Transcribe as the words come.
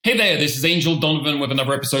Hey there, this is Angel Donovan with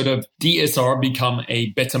another episode of DSR Become a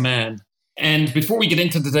Better Man. And before we get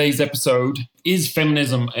into today's episode, is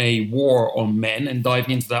feminism a war on men? And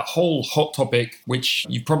diving into that whole hot topic, which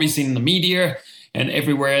you've probably seen in the media and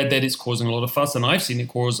everywhere, that is causing a lot of fuss. And I've seen it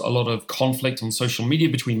cause a lot of conflict on social media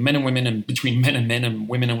between men and women and between men and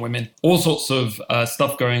women and women. All sorts of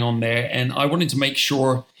stuff going on there. And I wanted to make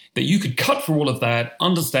sure that you could cut through all of that,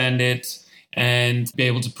 understand it, and be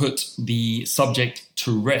able to put the subject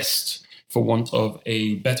to rest, for want of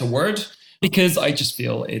a better word, because I just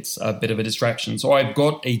feel it's a bit of a distraction. So I've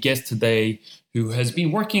got a guest today who has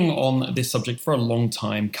been working on this subject for a long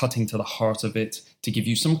time, cutting to the heart of it to give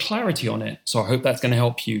you some clarity on it. So I hope that's going to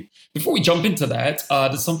help you. Before we jump into that,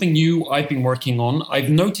 there's something new I've been working on. I've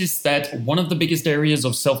noticed that one of the biggest areas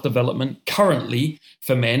of self-development currently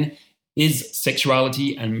for men is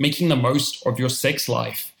sexuality and making the most of your sex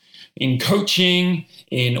life. In coaching,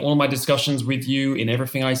 in all my discussions with you, in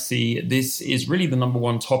everything I see, this is really the number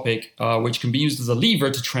one topic, which can be used as a lever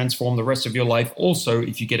to transform the rest of your life also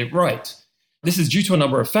if you get it right. This is due to a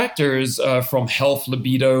number of factors, from health,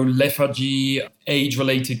 libido, lethargy,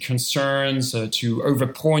 age-related concerns, to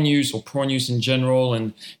over-porn use or porn use in general,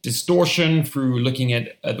 and distortion through looking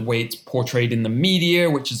at the way it's portrayed in the media,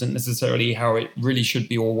 which isn't necessarily how it really should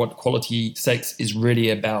be or what quality sex is really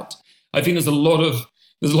about. I think there's a lot of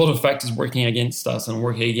factors working against us and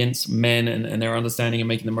working against men and their understanding and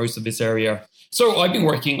making the most of this area. So I've been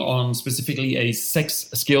working on specifically a sex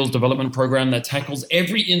skills development program that tackles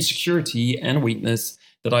every insecurity and weakness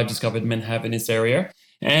that I've discovered men have in this area.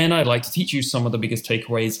 And I'd like to teach you some of the biggest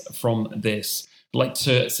takeaways from this. I'd like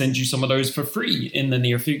to send you some of those for free in the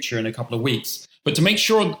near future in a couple of weeks. But to make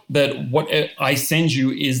sure that what I send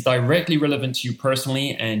you is directly relevant to you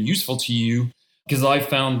personally and useful to you, because I've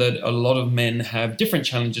found that a lot of men have different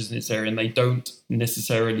challenges in this area and they don't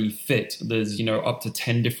necessarily fit. There's, up to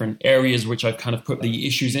 10 different areas which I've kind of put the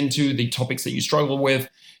issues into, the topics that you struggle with.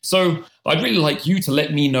 So I'd really like you to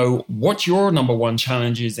let me know what your number one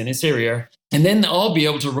challenge is in this area. And then I'll be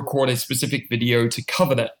able to record a specific video to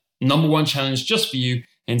cover that number one challenge just for you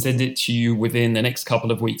and send it to you within the next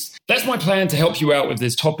couple of weeks. That's my plan to help you out with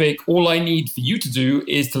this topic. All I need for you to do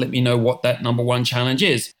is to let me know what that number one challenge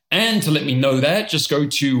is. And to let me know that, just go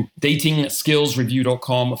to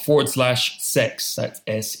datingskillsreview.com/sex. That's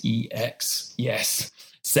SEX. Yes,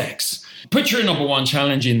 sex. Put your number one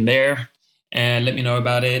challenge in there and let me know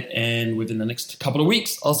about it. And within the next couple of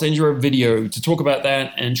weeks, I'll send you a video to talk about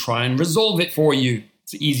that and try and resolve it for you.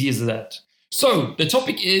 It's easy as that. So the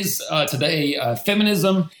topic is today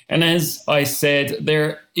feminism. And as I said,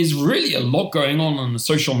 there is really a lot going on the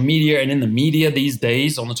social media and in the media these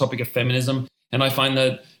days on the topic of feminism. And I find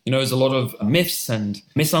that there's a lot of myths and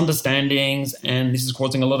misunderstandings, and this is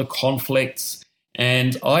causing a lot of conflicts.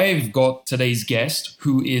 And I've got today's guest,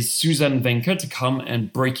 who is Suzanne Venker, to come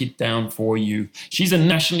and break it down for you. She's a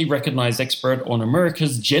nationally recognized expert on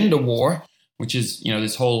America's gender war, which is,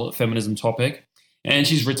 this whole feminism topic. And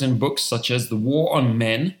she's written books such as The War on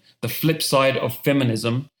Men, The Flip Side of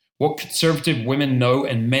Feminism, What Conservative Women Know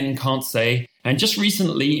and Men Can't Say. And just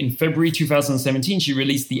recently, in February 2017, she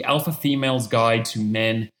released The Alpha Female's Guide to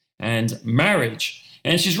Men and Marriage.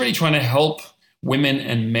 And she's really trying to help women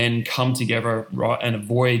and men come together and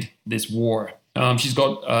avoid this war. She's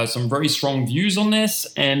got some very strong views on this,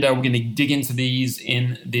 and we're going to dig into these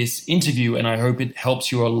in this interview, and I hope it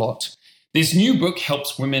helps you a lot. This new book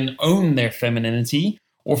helps women own their femininity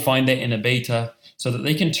or find their inner beta so that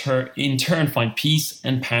they can in turn find peace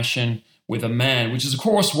and passion with a man, which is, of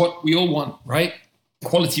course, what we all want, right?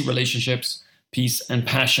 Quality relationships, peace, and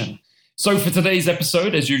passion. So for today's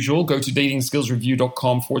episode, as usual, go to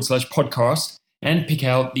datingskillsreview.com/podcast and pick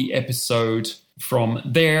out the episode from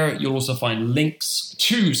there. You'll also find links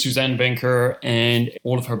to Suzanne Venker and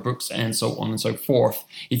all of her books and so on and so forth.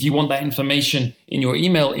 If you want that information in your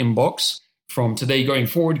email inbox from today going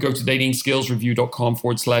forward, go to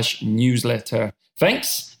datingskillsreview.com/newsletter.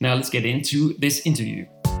 Thanks. Now let's get into this interview.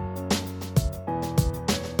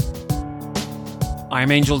 I'm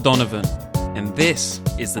Angel Donovan, and this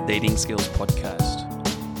is the Dating Skills Podcast.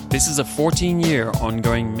 This is a 14-year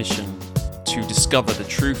ongoing mission to discover the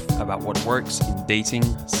truth about what works in dating,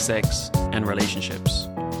 sex, and relationships,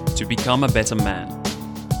 to become a better man.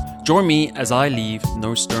 Join me as I leave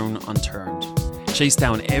no stone unturned, chase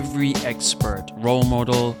down every expert, role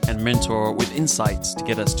model, and mentor with insights to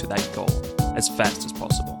get us to that goal as fast as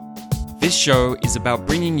possible. This show is about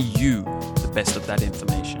bringing you the best of that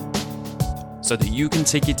information, so that you can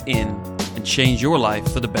take it in and change your life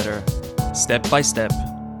for the better, step by step,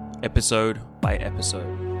 episode by episode.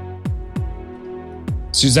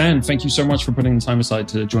 Suzanne, thank you so much for putting the time aside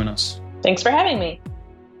to join us. Thanks for having me.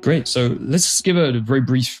 Great. So let's just give a very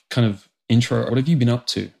brief kind of intro. What have you been up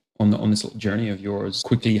to on this little journey of yours?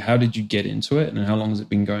 Quickly, how did you get into it, and how long has it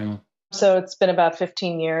been going on? So it's been about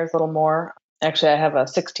 15 years, a little more. Actually, I have a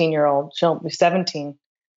 16-year-old. She'll be 17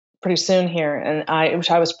 pretty soon here, and I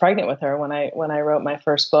was pregnant with her when I wrote my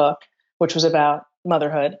first book, which was about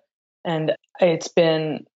motherhood. And it's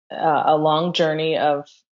been a long journey of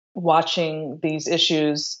watching these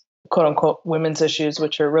issues, quote unquote, women's issues,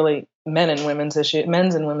 which are really men's and women's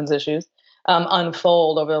issues,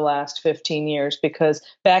 unfold over the last 15 years. Because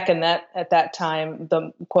back at that time,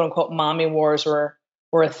 the quote unquote mommy wars were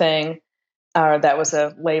a thing. That was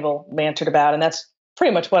a label bantered about, and that's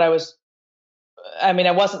pretty much what I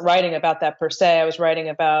wasn't writing about that per se. I was writing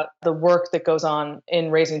about the work that goes on in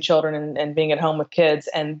raising children and being at home with kids.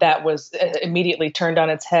 And that was immediately turned on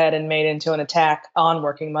its head and made into an attack on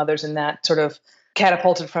working mothers. And that sort of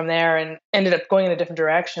catapulted from there and ended up going in a different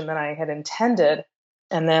direction than I had intended.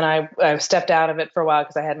 And then I stepped out of it for a while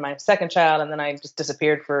because I had my second child. And then I just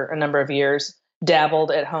disappeared for a number of years,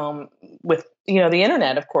 dabbled at home with, the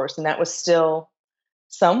internet, of course. And that was still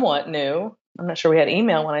somewhat new. I'm not sure we had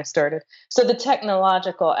email when I started. So the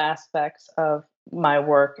technological aspects of my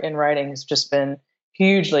work in writing has just been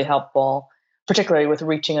hugely helpful, particularly with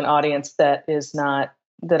reaching an audience that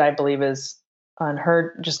I believe is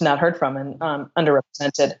not heard from and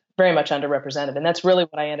underrepresented, very much underrepresented. And that's really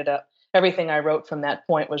what I ended up. Everything I wrote from that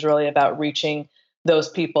point was really about reaching those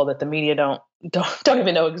people that the media don't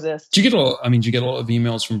even know exist. Do you get a lot of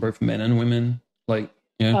emails from both men and women?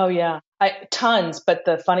 Yeah. Oh yeah, tons. But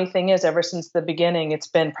the funny thing is, ever since the beginning, it's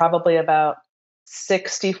been probably about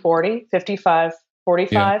 60-40,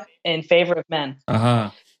 55-45 in favor of men.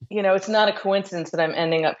 Uh-huh. It's not a coincidence that I'm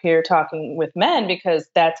ending up here talking with men, because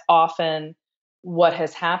that's often what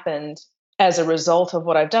has happened as a result of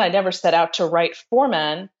what I've done. I never set out to write for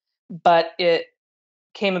men, but it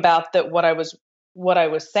came about that what I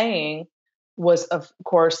was saying was, of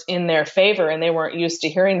course, in their favor, and they weren't used to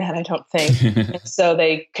hearing that, I don't think. So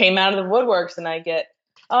they came out of the woodworks, and I get,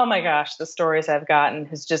 oh my gosh, the stories I've gotten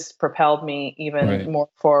has just propelled me even more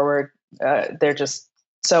forward. They're just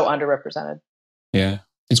so underrepresented. Yeah,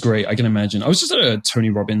 it's great. I can imagine. I was just at a Tony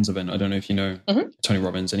Robbins event. I don't know if you know Tony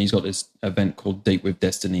Robbins, and he's got this event called Date with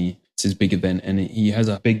Destiny. It's his big event, and he has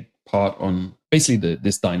a big part on basically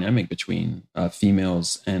this dynamic between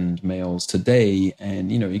females and males today. And,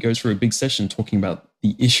 he goes through a big session talking about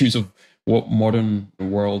the issues of what modern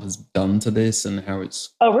world has done to this and how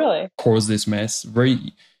it's caused this mess.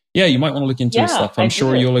 You might want to look into his stuff. I'm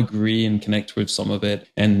sure you'll agree and connect with some of it.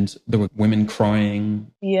 And there were women crying.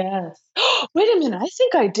 Yes. Wait a minute. I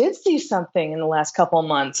think I did see something in the last couple of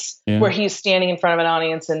months where he's standing in front of an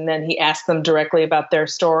audience and then he asks them directly about their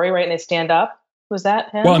story, right? And they stand up. Was that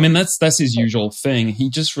him? Well, that's his usual thing. He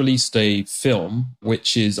just released a film,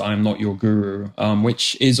 which is I'm Not Your Guru,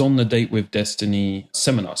 which is on the Date with Destiny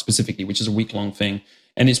seminar specifically, which is a week-long thing.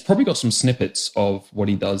 And it's probably got some snippets of what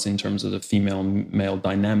he does in terms of the female-male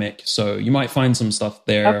dynamic. So you might find some stuff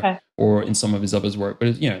there or in some of his other work. But,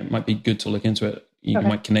 it might be good to look into it. You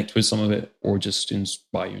might connect with some of it or just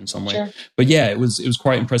inspire you in some way. Sure. But it was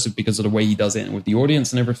quite impressive because of the way he does it and with the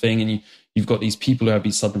audience and everything. And you've got these people who have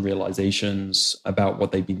these sudden realizations about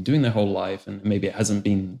what they've been doing their whole life. And maybe it hasn't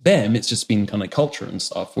been them. It's just been kind of culture and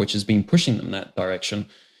stuff, which has been pushing them that direction.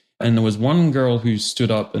 And there was one girl who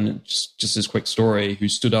stood up, and just this quick story, who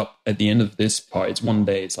stood up at the end of this part. It's one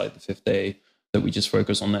day, it's like the fifth day that we just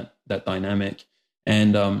focus on that dynamic.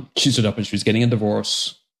 And she stood up and she was getting a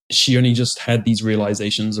divorce. She only just had these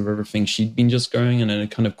realizations of everything she'd been just going, and then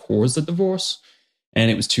it kind of caused the divorce.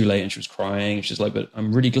 And it was too late, and she was crying. She's like, but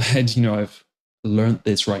I'm really glad, I've learned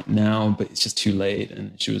this right now, but it's just too late.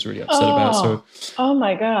 And she was really upset about it. So, oh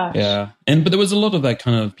my gosh. Yeah. But there was a lot of that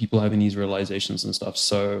kind of people having these realizations and stuff.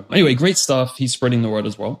 So anyway, great stuff. He's spreading the word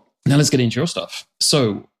as well. Now let's get into your stuff.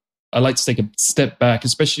 So I like to take a step back,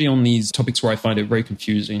 especially on these topics where I find it very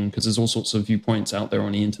confusing because there's all sorts of viewpoints out there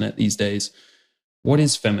on the internet these days. What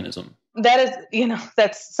is feminism? That is,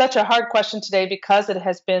 that's such a hard question today because it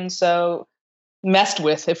has been so messed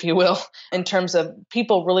with, if you will, in terms of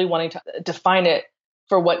people really wanting to define it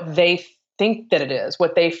for what they think that it is,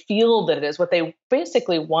 what they feel that it is, what they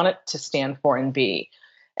basically want it to stand for and be.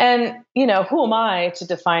 And, who am I to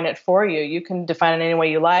define it for you? You can define it any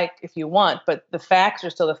way you like if you want, but the facts are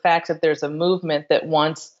still the facts that there's a movement that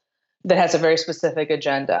has a very specific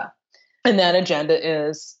agenda. And that agenda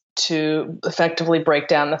is to effectively break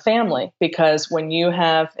down the family, because when you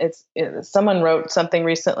have, someone wrote something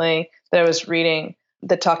recently that I was reading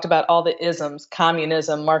that talked about all the isms,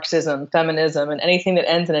 communism, Marxism, feminism, and anything that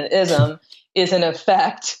ends in an ism is in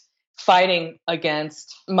effect fighting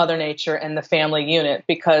against Mother Nature and the family unit,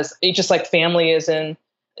 because it, just like family is a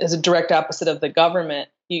direct opposite of the government,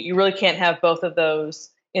 you really can't have both of those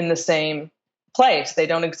in the same place. They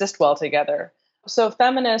don't exist well together. So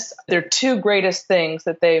feminists, their two greatest things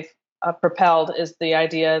that they've propelled is the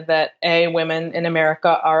idea that A, women in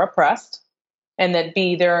America are oppressed, and that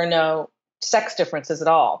B, there are no sex differences at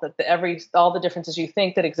all, that all the differences you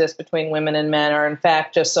think that exist between women and men are in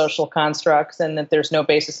fact just social constructs, and that there's no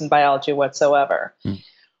basis in biology whatsoever.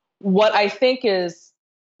 What I think is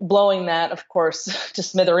blowing that, of course, to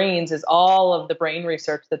smithereens is all of the brain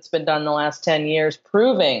research that's been done in the last 10 years,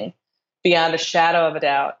 proving beyond a shadow of a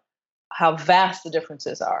doubt how vast the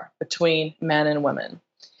differences are between men and women.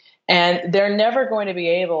 And they're never going to be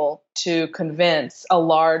able to convince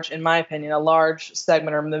in my opinion, a large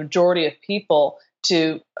segment or the majority of people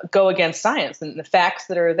to go against science and the facts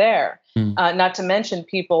that are there. Not to mention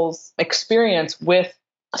people's experience with,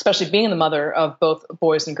 especially being the mother of both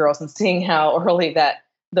boys and girls and seeing how early that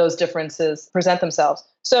those differences present themselves.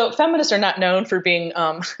 So feminists are not known for being,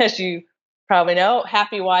 as you probably know,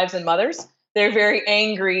 happy wives and mothers. They're very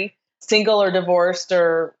angry, single or divorced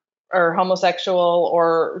or homosexual,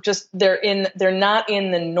 or just they're not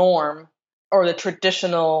in the norm or the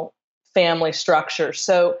traditional family structure.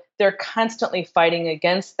 So they're constantly fighting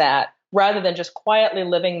against that rather than just quietly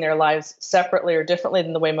living their lives separately or differently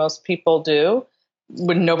than the way most people do.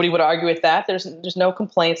 Nobody would argue with that. There's no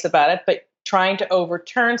complaints about it, but trying to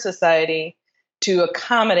overturn society to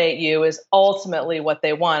accommodate you is ultimately what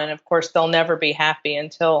they want. And of course, they'll never be happy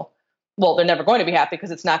they're never going to be happy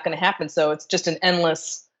because it's not going to happen. So it's just an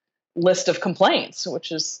endless list of complaints,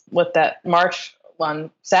 which is what that march on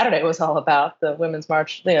Saturday was all about, the Women's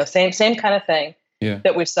March, same kind of thing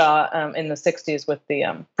that we saw in the 60s with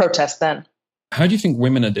the protests then. How do you think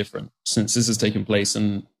women are different since this has taken place?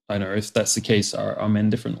 And I don't know if that's the case, are men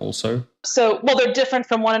different also? So, they're different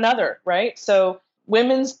from one another, right? So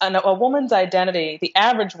a woman's identity, the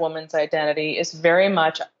average woman's identity, is very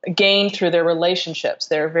much gained through their relationships.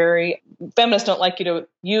 Feminists don't like you to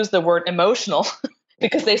use the word emotional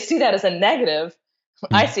because they see that as a negative.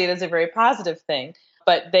 I see it as a very positive thing,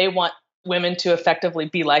 but they want women to effectively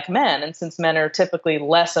be like men. And since men are typically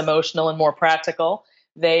less emotional and more practical,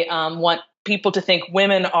 they want people to think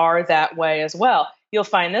women are that way as well. You'll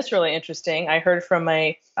find this really interesting. I heard from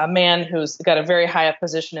a man who's got a very high up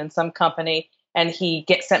position in some company, and he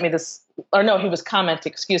sent me this, he was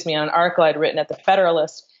commenting, on an article I'd written at the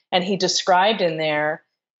Federalist, and he described in there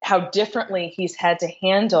how differently he's had to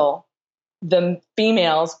handle the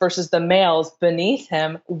females versus the males beneath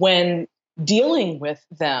him when dealing with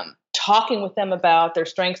them, talking with them about their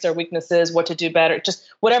strengths, their weaknesses, what to do better, just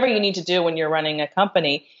whatever you need to do when you're running a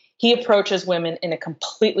company. He approaches women in a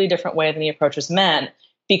completely different way than he approaches men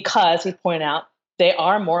because, he pointed out, they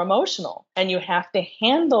are more emotional, and you have to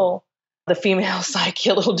handle the female psyche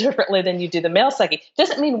a little differently than you do the male psyche.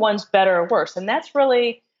 Doesn't mean one's better or worse. And that's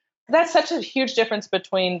such a huge difference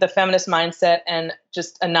between the feminist mindset and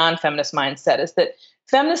just a non-feminist mindset, is that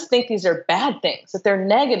feminists think these are bad things, that they're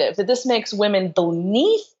negative, that this makes women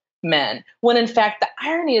beneath men, when in fact the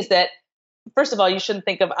irony is that, first of all, you shouldn't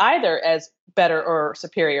think of either as better or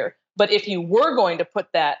superior. But if you were going to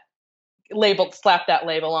slap that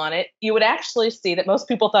label on it, you would actually see that most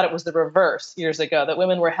people thought it was the reverse years ago, that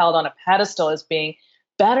women were held on a pedestal as being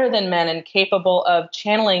better than men and capable of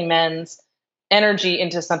channeling men's energy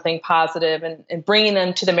into something positive and bringing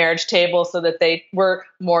them to the marriage table so that they were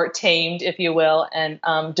more tamed, if you will, and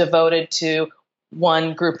devoted to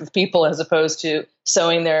one group of people as opposed to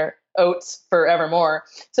sowing their oats forevermore.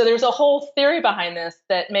 So there's a whole theory behind this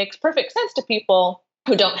that makes perfect sense to people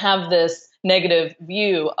who don't have this negative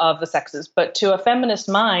view of the sexes. But to a feminist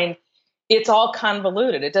mind, it's all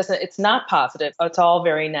convoluted. It's not positive. It's all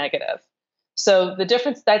very negative. So the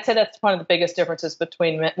difference, I'd say that's one of the biggest differences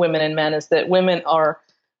between women and men, is that women are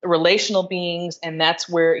relational beings, and that's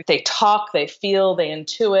where they talk, they feel, they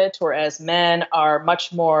intuit, whereas men are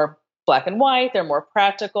much more black and white, they're more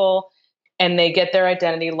practical, and they get their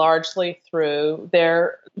identity largely through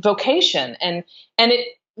their vocation. And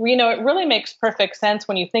it really makes perfect sense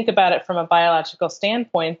when you think about it from a biological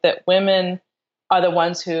standpoint, that women are the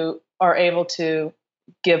ones who are able to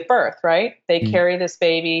give birth, right? They carry this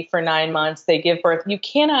baby for 9 months, they give birth. You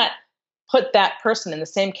cannot put that person in the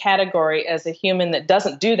same category as a human that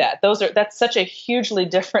doesn't do that. That's such a hugely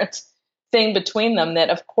different thing between them, that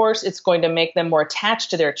of course it's going to make them more attached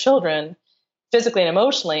to their children physically and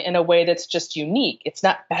emotionally in a way that's just unique. It's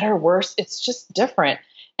not better, worse, it's just different.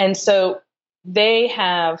 And so they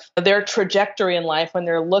have their trajectory in life when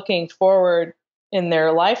they're looking forward in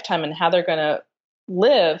their lifetime and how they're going to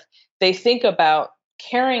live. They think about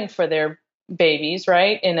caring for their babies,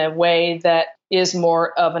 right, in a way that is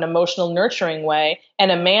more of an emotional nurturing way. And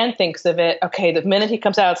a man thinks of it, okay, the minute he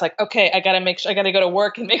comes out, it's like, okay, I got to go to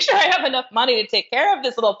work and make sure I have enough money to take care of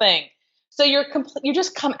this little thing. So you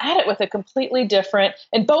just come at it with a completely different,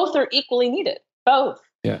 and both are equally needed, both.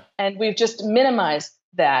 Yeah. And we've just minimized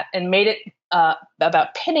that and made it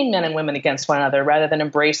about pitting men and women against one another rather than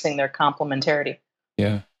embracing their complementarity.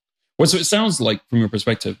 Yeah. Well, so it sounds like, from your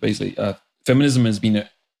perspective, basically, feminism has been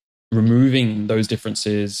removing those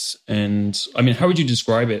differences. And I mean, how would you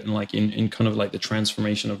describe it in kind of like the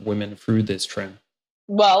transformation of women through this trend?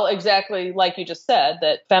 Well, exactly like you just said,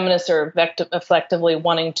 that feminists are effectively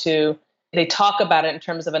wanting to, they talk about it in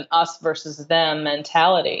terms of an us versus them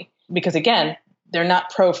mentality. Because again, they're not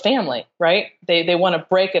pro-family, right? They want to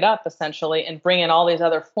break it up essentially and bring in all these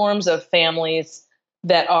other forms of families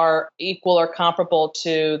that are equal or comparable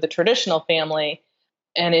to the traditional family.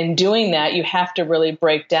 And in doing that, you have to really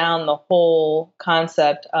break down the whole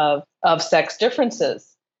concept of sex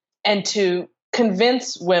differences and to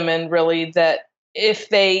convince women really that if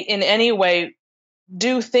they in any way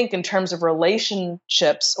do think in terms of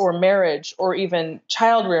relationships or marriage or even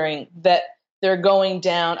child rearing, that they're going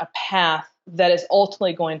down a path that is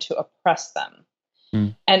ultimately going to oppress them.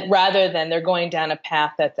 And rather than they're going down a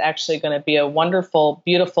path that's actually going to be a wonderful,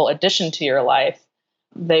 beautiful addition to your life,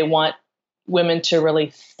 they want women to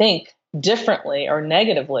really think differently or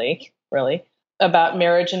negatively, really, about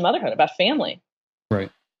marriage and motherhood, about family. Right.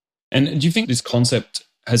 And do you think this concept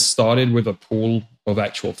has started with a pool of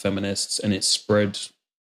actual feminists and it's spread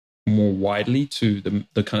more widely to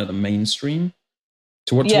the kind of the mainstream?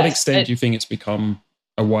 To what extent do you think it's become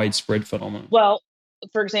a widespread phenomenon? Well,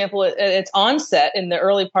 for example, its onset in the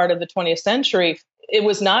early part of the 20th century, it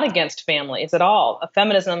was not against families at all.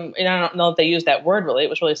 Feminism, I don't know if they used that word really, it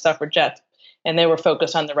was really suffragettes, and they were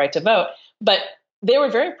focused on the right to vote. But they were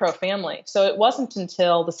very pro-family. So it wasn't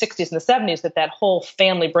until the 60s and the 70s that whole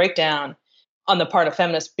family breakdown on the part of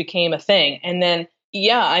feminists became a thing. And then,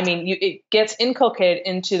 it gets inculcated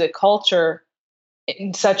into the culture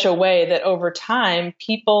in such a way that over time,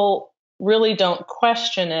 people really don't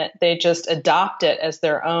question it. They just adopt it as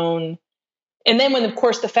their own. And then when, of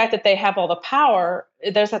course, the fact that they have all the power,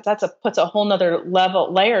 puts a whole nother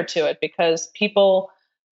layer to it, because people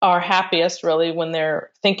are happiest really when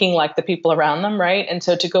they're thinking like the people around them, right? And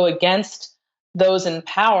so to go against those in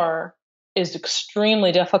power is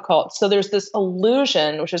extremely difficult. So there's this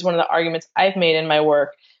illusion, which is one of the arguments I've made in my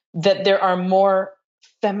work, that there are more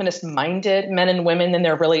feminist-minded men and women than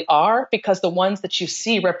there really are, because the ones that you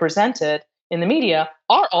see represented in the media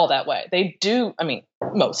are all that way. They do,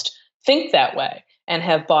 most think that way and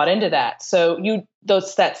have bought into that. So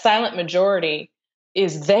that silent majority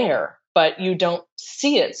is there, but you don't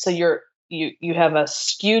see it. So you have a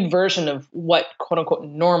skewed version of what quote unquote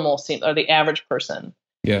normal seems, or the average person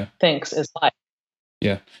thinks is like.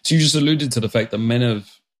 Yeah. So you just alluded to the fact that men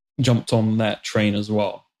have jumped on that train as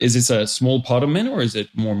well. Is this a small part of men, or is it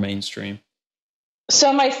more mainstream?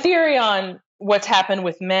 So my theory on what's happened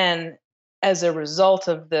with men as a result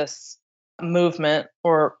of this movement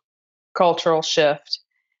or cultural shift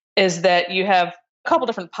is that you have a couple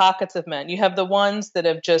different pockets of men. You have the ones that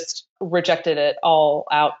have just rejected it all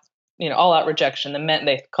out, all out rejection. The men,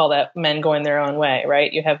 they call that men going their own way,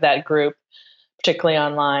 right? You have that group, particularly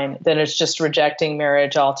online, that is just rejecting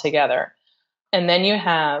marriage altogether. And then you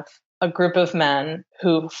have a group of men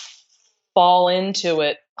who fall into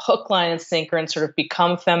it hook, line, and sinker and sort of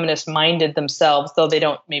become feminist minded themselves, though they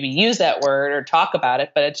don't maybe use that word or talk about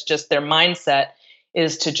it, but it's just their mindset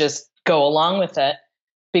is to just go along with it.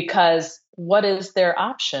 Because what is their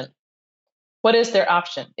option? What is their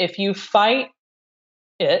option? If you fight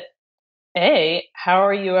it, how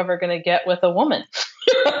are you ever going to get with a woman?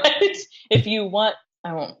 Right? If you want,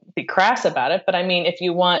 I won't be crass about it, but if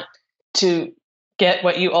you want to get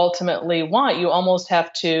what you ultimately want, you almost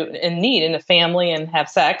have to, and need in a family and have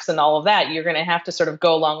sex and all of that, you're going to have to sort of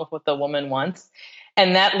go along with what the woman wants.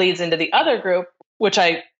 And that leads into the other group, which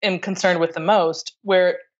I am concerned with the most,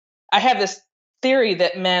 where I have this theory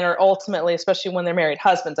that men are ultimately, especially when they're married,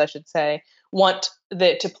 husbands, I should say, want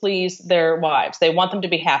to please their wives. They want them to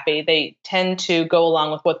be happy. They tend to go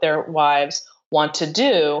along with what their wives want to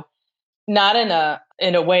do, not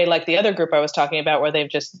in a way like the other group I was talking about, where they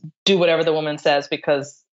just do whatever the woman says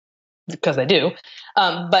because they do.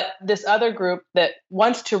 But this other group that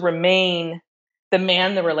wants to remain the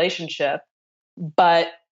man, the relationship, but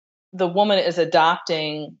the woman is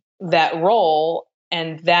adopting that role.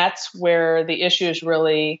 And that's where the issues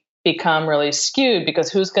really become really skewed,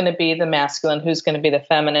 because who's going to be the masculine, who's going to be the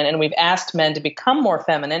feminine? And we've asked men to become more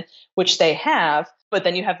feminine, which they have. But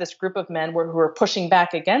then you have this group of men who are pushing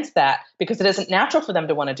back against that because it isn't natural for them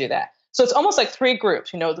to want to do that. So it's almost like three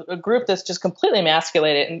groups, a group that's just completely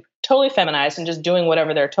emasculated and totally feminized and just doing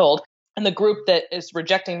whatever they're told. And the group that is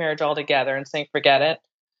rejecting marriage altogether and saying, forget it.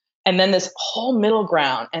 And then this whole middle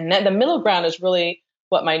ground. And then the middle ground is really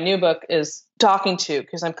what my new book is talking to,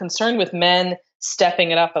 because I'm concerned with men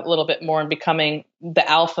stepping it up a little bit more and becoming the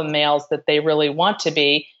alpha males that they really want to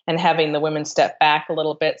be, and having the women step back a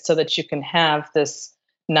little bit so that you can have this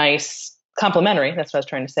nice complementary, that's what I was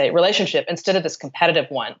trying to say, relationship instead of this competitive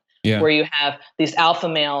one. Yeah. Where you have these alpha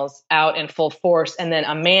males out in full force, and then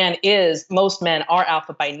most men are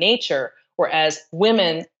alpha by nature, whereas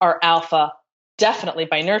women are alpha definitely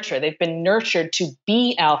by nurture. They've been nurtured to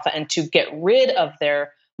be alpha and to get rid of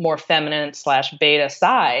their more feminine / beta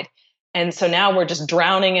side. And so now we're just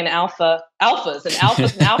drowning in alphas and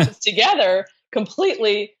alphas together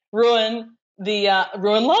completely ruin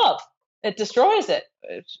love. It destroys it,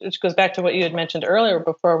 which goes back to what you had mentioned earlier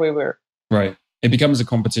before we were. Right. It becomes a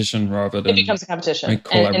competition rather than. It becomes a competition. A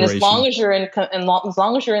collaboration. And as long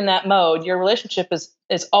as you're in that mode, your relationship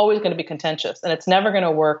is always going to be contentious, and it's never going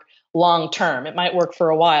to work long term. It might work for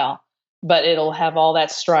a while, but it'll have all that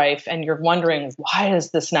strife, and you're wondering, why is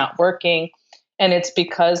this not working? And it's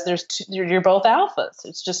because you're both alphas.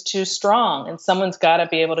 It's just too strong, and someone's got to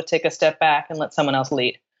be able to take a step back and let someone else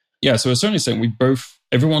lead. Yeah, so a certain extent,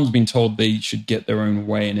 everyone's been told they should get their own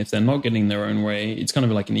way, and if they're not getting their own way, it's kind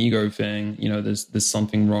of like an ego thing. There's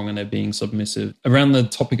something wrong, and they're being submissive. Around the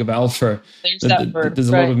topic of alpha, there's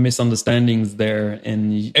a lot of misunderstandings there,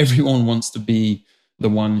 and everyone wants to be the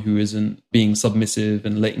one who isn't being submissive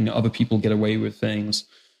and letting other people get away with things.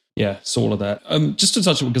 Yeah, it's all of that. Just to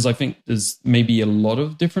touch on, because I think there's maybe a lot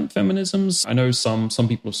of different feminisms. I know some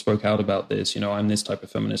people have spoke out about this. I'm this type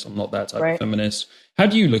of feminist. I'm not that type of feminist. How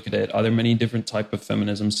do you look at it? Are there many different type of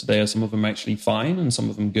feminisms today? Are some of them actually fine and some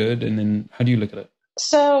of them good? And then how do you look at it?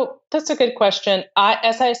 So that's a good question.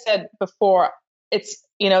 As I said before, it's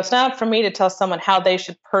not for me to tell someone how they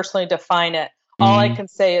should personally define it. All I can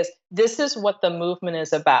say is this is what the movement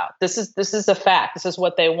is about. This is a fact. This is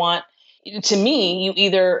what they want. To me,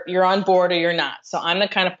 you're on board or you're not. So I'm the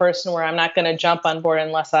kind of person where I'm not going to jump on board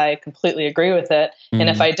unless I completely agree with it. And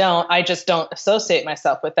if I don't, I just don't associate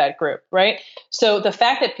myself with that group, right? So the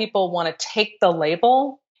fact that people want to take the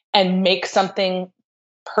label and make something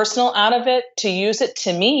personal out of it, to use it,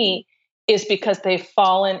 to me, is because they've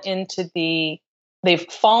fallen for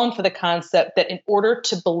the concept that in order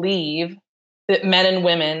to believe that men and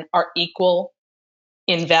women are equal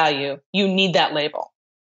in value, you need that label.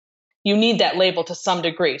 You need that label to some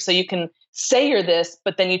degree. So you can say you're this,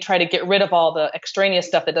 but then you try to get rid of all the extraneous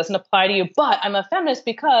stuff that doesn't apply to you. But I'm a feminist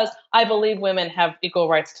because I believe women have equal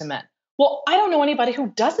rights to men. Well, I don't know anybody who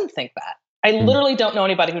doesn't think that. I literally don't know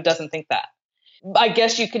anybody who doesn't think that. I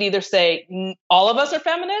guess you could either say all of us are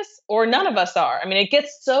feminists or none of us are. I mean, it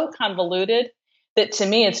gets so convoluted that to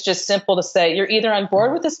me, it's just simple to say you're either on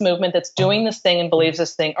board with this movement that's doing this thing and believes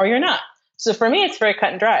this thing, or you're not. So for me, it's very cut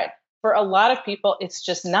and dried. For a lot of people, it's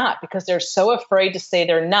just not, because they're so afraid to say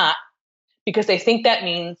they're not, because they think that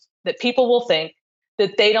means that people will think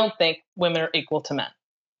that they don't think women are equal to men.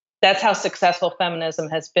 That's how successful feminism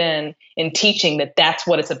has been in teaching that that's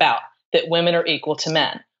what it's about, that women are equal to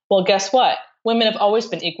men. Well, guess what? Women have always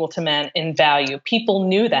been equal to men in value. People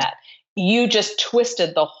knew that. You just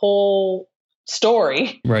twisted the whole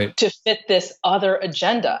story to fit this other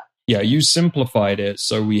agenda. Yeah, you simplified it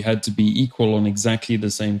so we had to be equal on exactly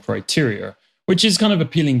the same criteria, which is kind of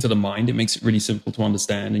appealing to the mind. It makes it really simple to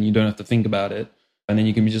understand, and you don't have to think about it. And then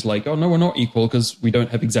you can be just like, oh, no, we're not equal because we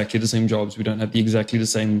don't have exactly the same jobs. We don't have exactly the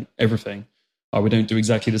same everything. We don't do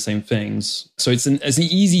exactly the same things. So it's an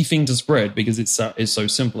easy thing to spread because it's so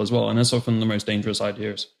simple as well. And that's often the most dangerous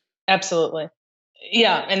ideas. Absolutely.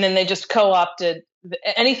 Yeah. And then they just co-opted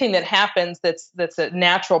anything that happens that's a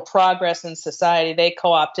natural progress in society. They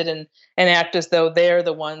co-opted and act as though they're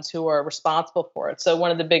the ones who are responsible for it. So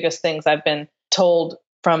one of the biggest things I've been told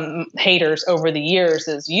from haters over the years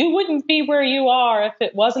is, you wouldn't be where you are if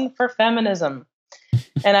it wasn't for feminism.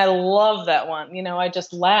 And I love that one. I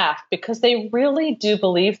just laugh because they really do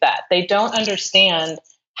believe that. They don't understand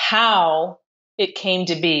how it came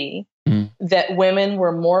to be that women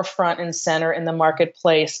were more front and center in the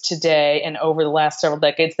marketplace today and over the last several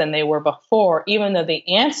decades than they were before, even though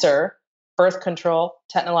the answer, birth control,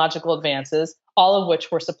 technological advances, all of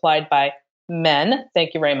which were supplied by men,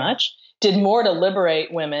 thank you very much, did more to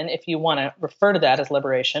liberate women, if you want to refer to that as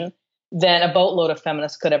liberation, than a boatload of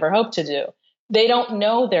feminists could ever hope to do. They don't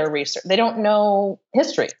know their research. They don't know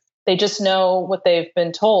history. They just know what they've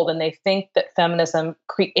been told, and they think that feminism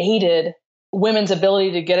created women's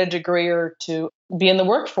ability to get a degree or to be in the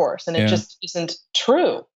workforce, and it just isn't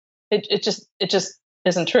true. It just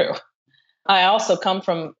isn't true. I also come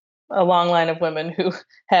from a long line of women who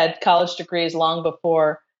had college degrees long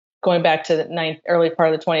before, going back to the early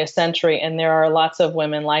part of the 20th century, and there are lots of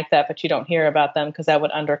women like that, but you don't hear about them because that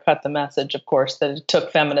would undercut the message, of course, that it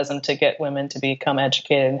took feminism to get women to become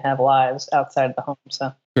educated and have lives outside the home.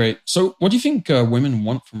 So great. So what do you think women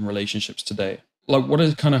want from relationships today? Like, what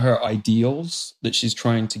are kind of her ideals that she's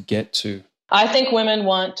trying to get to? I think women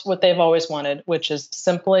want what they've always wanted, which is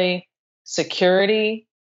simply security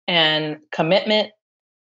and commitment,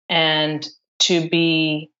 and to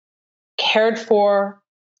be cared for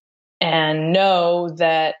and know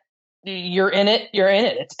that you're in it,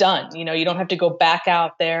 it's done. You know, you don't have to go back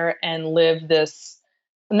out there and live this,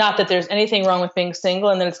 not that there's anything wrong with being single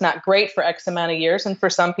and that it's not great for X amount of years and for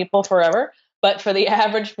some people forever, but for the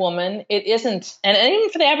average woman, it isn't. And even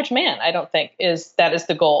for the average man, I don't think that is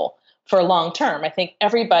the goal for long term. I think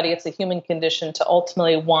everybody, it's a human condition to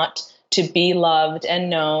ultimately want to be loved and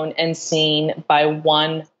known and seen by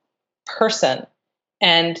one person.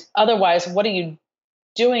 And otherwise, what are you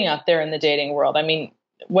doing out there in the dating world? I mean,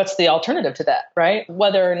 what's the alternative to that, right?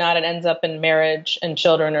 Whether or not it ends up in marriage and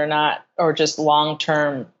children or not, or just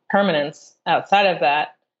long-term permanence outside of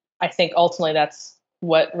that, I think ultimately that's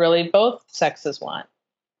what really both sexes want.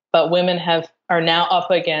 But women are now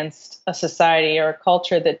up against a society or a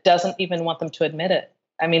culture that doesn't even want them to admit it.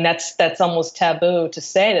 I mean, that's almost taboo to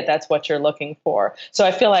say that that's what you're looking for. So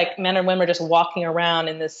I feel like men and women are just walking around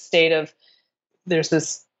in this state of, there's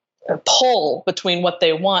this pull between what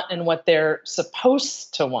they want and what they're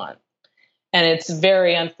supposed to want. And it's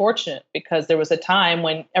very unfortunate because there was a time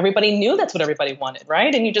when everybody knew that's what everybody wanted,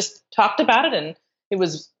 right? And you just talked about it and it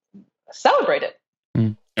was celebrated.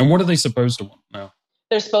 Mm. And what are they supposed to want now?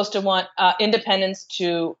 They're supposed to want independence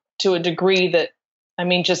to a degree that, I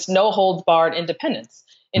mean, just no holds barred independence.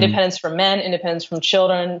 Independence from men, independence from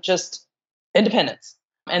children, just independence.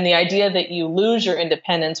 And the idea that you lose your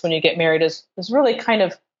independence when you get married is really kind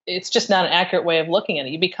of, it's just not an accurate way of looking at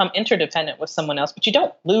it. You become interdependent with someone else, but you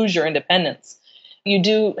don't lose your independence. You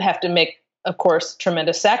do have to make, of course,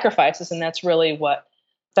 tremendous sacrifices, and that's really what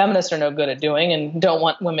feminists are no good at doing and don't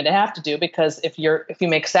want women to have to do, because if you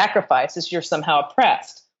make sacrifices, you're somehow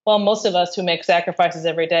oppressed. Well, most of us who make sacrifices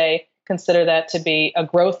every day consider that to be a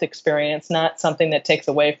growth experience, not something that takes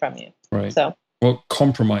away from you. Right. So, well,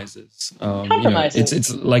 compromises. Compromises. You know,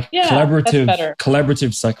 it's like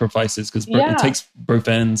collaborative sacrifices, because it takes both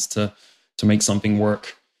ends to make something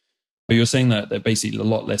work. But you're saying that they're basically a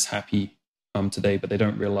lot less happy today, but they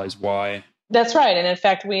don't realize why. That's right. And in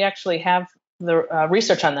fact, we actually have the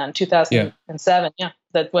research on that in 2007.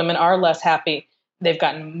 That women are less happy. They've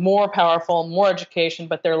gotten more powerful, more education,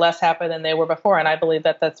 but they're less happy than they were before. And I believe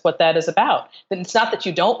that that's what that is about. And it's not that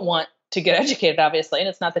you don't want to get educated, obviously, and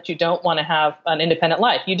it's not that you don't want to have an independent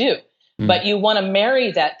life. You do. But you want to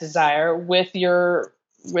marry that desire with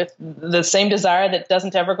the same desire that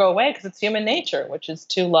doesn't ever go away, because it's human nature, which is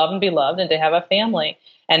to love and be loved and to have a family.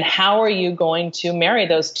 And how are you going to marry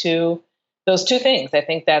those two things? I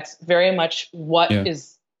think that's very much what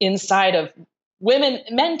is inside of women,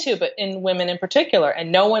 men too, but in women in particular.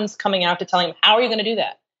 And no one's coming out to telling them, how are you going to do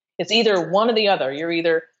that? It's either one or the other.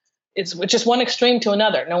 It's just one extreme to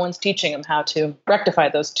another. No one's teaching them how to rectify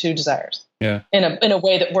those two desires in a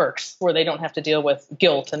way that works, where they don't have to deal with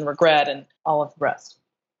guilt and regret and all of the rest.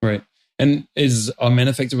 Right. And are men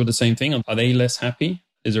affected with the same thing? Are they less happy?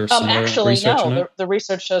 Is there similar research on that? The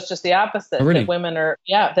research shows just the opposite. Oh, really?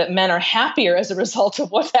 That men are happier as a result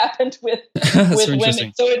of what's happened with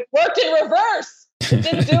women. So it worked in reverse. It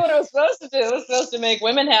didn't do what it was supposed to do. It was supposed to make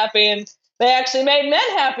women happy, and they actually made men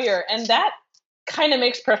happier. And that kind of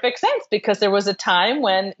makes perfect sense, because there was a time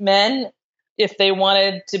when men, if they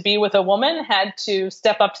wanted to be with a woman, had to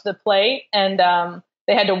step up to the plate, and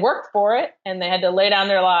they had to work for it, and they had to lay down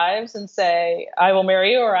their lives and say, I will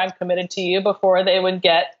marry you, or I'm committed to you, before they would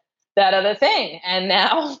get that other thing. And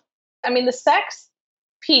now, I mean, the sex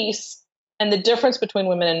piece and the difference between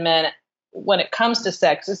women and men when it comes to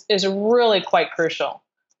sex is really quite crucial,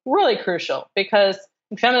 because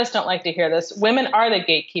feminists don't like to hear this. Women are the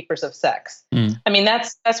gatekeepers of sex. I mean,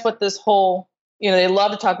 that's what this whole, they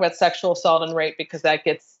love to talk about sexual assault and rape, because that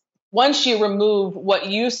gets, once you remove what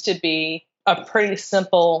used to be a pretty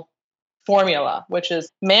simple formula, which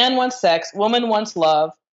is man wants sex, woman wants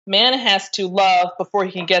love, man has to love before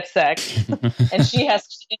he can get sex, and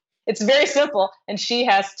It's very simple. And she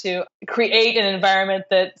has to create an environment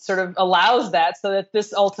that sort of allows that so that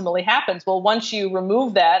this ultimately happens. Well, once you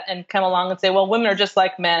remove that and come along and say, well, women are just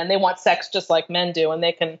like men and they want sex just like men do and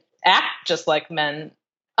they can act just like men,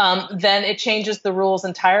 then it changes the rules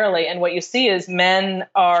entirely. And what you see is men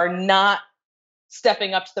are not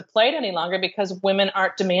stepping up to the plate any longer because women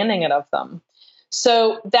aren't demanding it of them.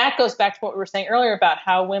 So that goes back to what we were saying earlier about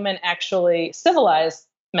how women actually civilize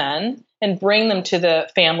men and bring them to the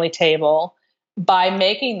family table by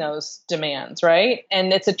making those demands, right?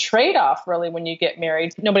 And it's a trade-off, really, when you get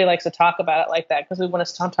married. Nobody likes to talk about it like that because we want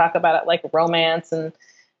to talk about it like romance and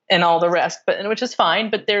all the rest, but which is fine.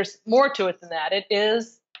 But there's more to it than that. It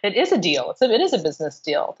is a deal. It is a business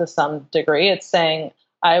deal to some degree. It's saying,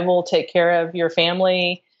 I will take care of your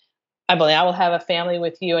family. I will have a family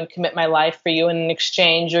with you and commit my life for you. And in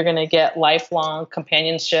exchange, you're going to get lifelong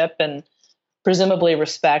companionship and presumably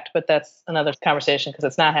respect, but that's another conversation because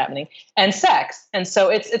it's not happening, and sex. And so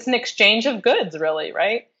it's an exchange of goods, really,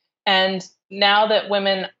 right? And now that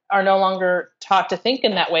women are no longer taught to think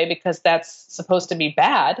in that way because that's supposed to be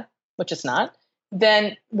bad, which it's not,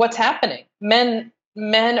 then what's happening? Men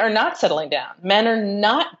are not settling down. Men are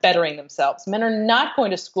not bettering themselves. Men are not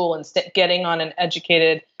going to school and getting on an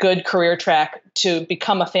educated, good career track to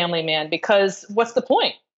become a family man because what's the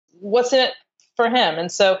point? What's in it for him? And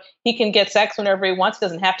so he can get sex whenever he wants,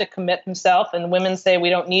 doesn't have to commit himself. And women say, we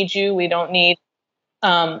don't need you. We don't need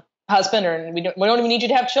husband, or we don't even need you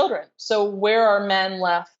to have children. So where are men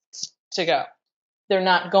left to go? They're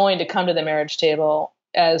not going to come to the marriage table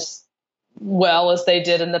as well as they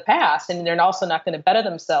did in the past. And they're also not going to better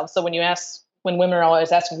themselves. So when women are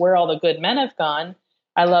always asking where all the good men have gone,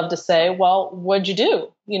 I love to say, well, what'd you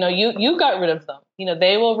do? You got rid of them.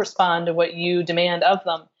 They will respond to what you demand of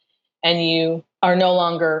them. And you are no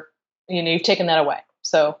longer, you've taken that away.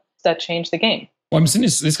 So that changed the game. Well, I'm saying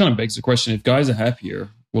this kind of begs the question, if guys are happier,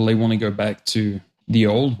 will they want to go back to the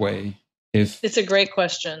old way? It's a great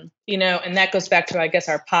question, and that goes back to, I guess,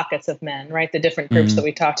 our pockets of men, right? The different groups that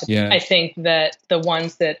we talked about. Yeah. I think that the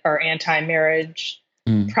ones that are anti-marriage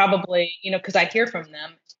probably, because I hear from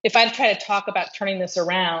them, if I try to talk about turning this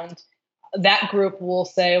around, that group will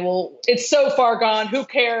say, well, it's so far gone, who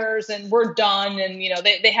cares? And we're done. And,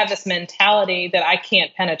 they have this mentality that I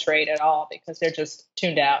can't penetrate at all because they're just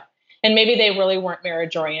tuned out. And maybe they really weren't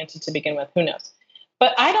marriage oriented to begin with. Who knows?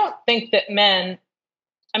 But I don't think that men,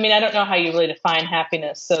 I don't know how you really define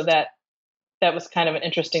happiness. So that was kind of an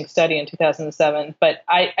interesting study in 2007. But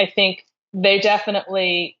I think they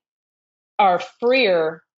definitely are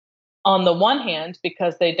freer on the one hand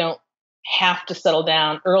because they don't have to settle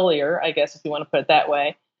down earlier, I guess, if you want to put it that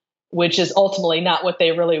way, which is ultimately not what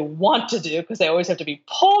they really want to do because they always have to be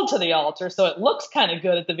pulled to the altar. So it looks kind of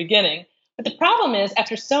good at the beginning. But the problem is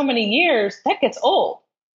after so many years, that gets old.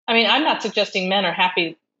 I'm not suggesting men are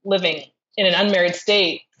happy living in an unmarried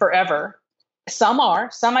state forever. Some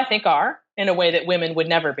I think are in a way that women would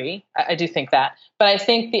never be. I do think that. But I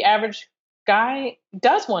think the average guy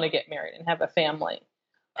does want to get married and have a family.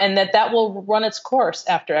 And that will run its course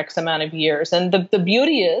after X amount of years. And the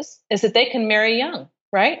beauty is that they can marry young,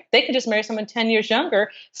 right? They could just marry someone 10 years younger,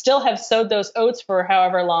 still have sowed those oats for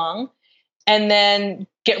however long, and then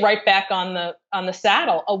get right back on the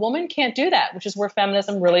saddle. A woman can't do that, which is where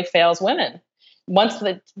feminism really fails women.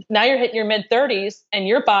 Now you're hitting your mid-30s, and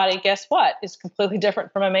your body, guess what, is completely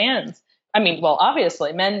different from a man's.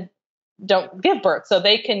 Obviously, men don't give birth, so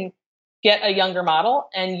they can get a younger model,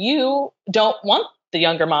 and you don't want the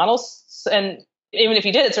younger models. And even if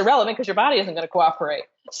you did, it's irrelevant because your body isn't going to cooperate.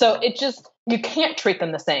 So you can't treat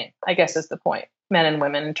them the same, I guess is the point, men and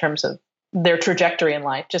women, in terms of their trajectory in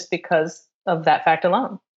life, just because of that fact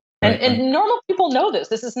alone. And normal people know this.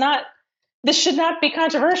 This should not be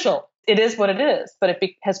controversial. It is what it is, but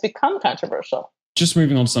it has become controversial. Just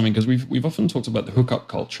moving on to something, because we've often talked about the hookup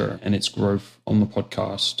culture and its growth on the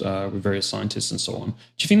podcast with various scientists and so on. Do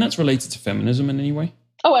you think that's related to feminism in any way?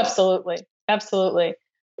 Oh, absolutely. Absolutely.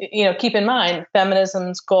 Keep in mind,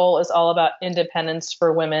 feminism's goal is all about independence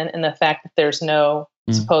for women and the fact that there's no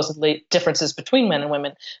supposedly differences between men and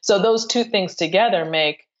women. So those two things together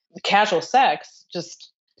make casual sex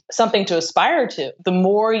just something to aspire to. The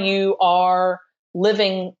more you are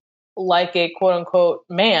living like a quote unquote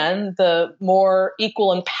man, the more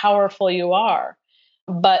equal and powerful you are.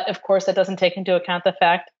 But of course, that doesn't take into account the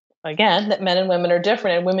fact, again, that men and women are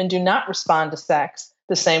different, and women do not respond to sex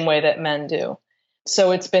the same way that men do.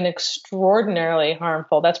 So it's been extraordinarily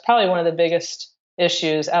harmful. That's probably one of the biggest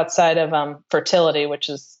issues outside of fertility, which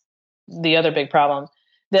is the other big problem,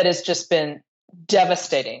 that has just been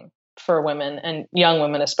devastating for women, and young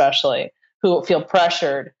women especially, who feel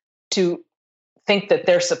pressured to think that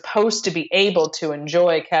they're supposed to be able to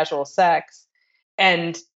enjoy casual sex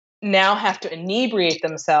and now have to inebriate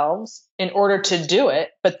themselves in order to do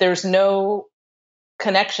it. But there's no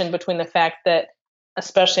connection between the fact that,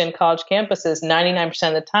 especially in college campuses, 99%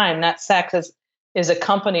 of the time, that sex is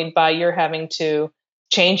accompanied by you're having to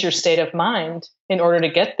change your state of mind in order to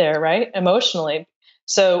get there, right? Emotionally.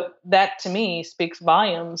 So that to me speaks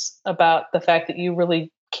volumes about the fact that you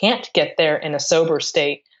really can't get there in a sober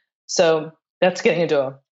state. So that's getting into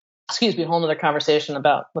a whole other conversation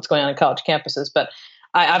about what's going on in college campuses. But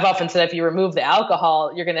I've often said if you remove the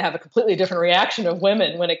alcohol, you're going to have a completely different reaction of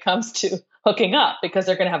women when it comes to hooking up, because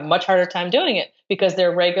they're going to have a much harder time doing it because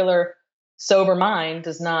their regular sober mind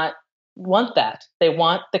does not want that. They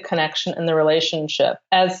want the connection and the relationship,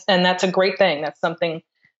 and that's a great thing. That's something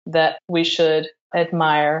that we should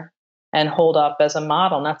admire and hold up as a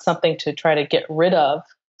model, not something to try to get rid of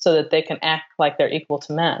so that they can act like they're equal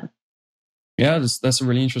to men. Yeah, that's a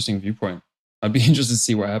really interesting viewpoint. I'd be interested to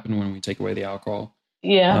see what happened when we take away the alcohol.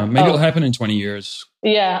 Yeah. Maybe it'll happen in 20 years.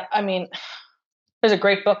 Yeah. I mean, there's a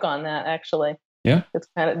great book on that, actually. Yeah.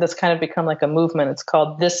 That's kind of become like a movement. It's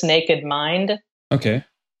called This Naked Mind. Okay.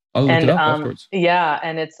 I'll look it up afterwards. Yeah.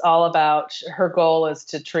 And it's all about, her goal is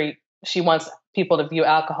she wants people to view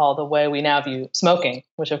alcohol the way we now view smoking,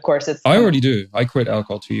 which of course I already do. I quit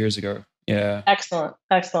alcohol 2 years ago. Yeah. Excellent.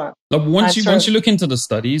 Like once you look into the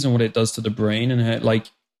studies and what it does to the brain, and how, like,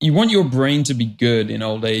 you want your brain to be good in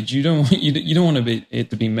old age. You don't want it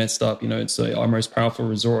to be messed up. It's our most powerful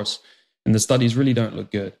resource, and the studies really don't look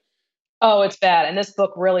good. Oh, it's bad. And this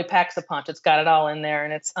book really packs a punch. It's got it all in there,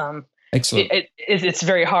 and it's excellent. It's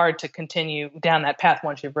very hard to continue down that path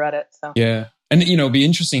once you've read it. So yeah, and it'd be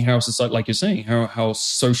interesting how society, like you're saying, how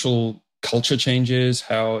social culture changes,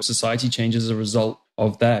 how society changes as a result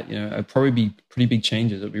of that. It'd probably be pretty big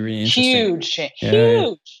changes. It'd be really interesting. Huge change. Yeah.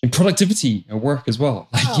 Huge. And productivity at work as well.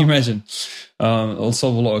 Like you imagine. It'll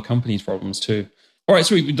solve a lot of companies' problems too. All right,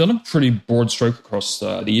 so we've done a pretty broad stroke across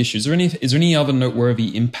the issues. Is there any other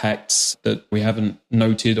noteworthy impacts that we haven't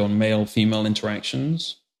noted on male-female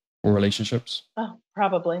interactions or relationships? Oh,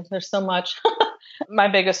 probably. There's so much. My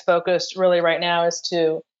biggest focus really right now is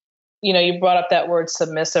to, you brought up that word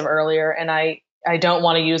submissive earlier, and I don't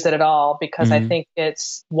want to use it at all because I think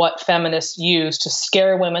it's what feminists use to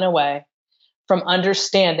scare women away from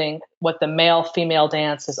understanding what the male-female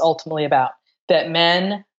dance is ultimately about. That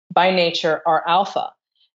men by nature are alpha,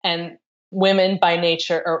 and women by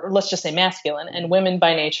nature, or let's just say masculine, and women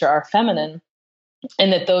by nature are feminine,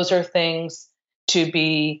 and that those are things to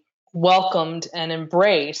be welcomed and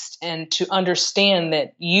embraced, and to understand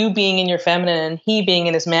that you being in your feminine and he being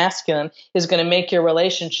in his masculine is going to make your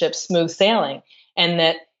relationship smooth sailing. And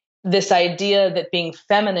that this idea that being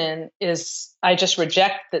feminine is, I just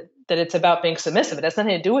reject that it's about being submissive. It has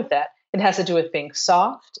nothing to do with that. It has to do with being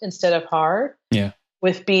soft instead of hard. Yeah.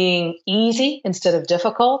 With being easy instead of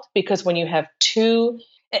difficult. Because when you have two,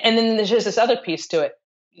 and then there's this other piece to it.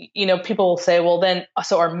 People will say, well, then,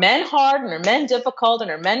 so are men hard and are men difficult and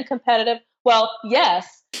are men competitive? Well,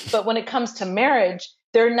 yes, but when it comes to marriage,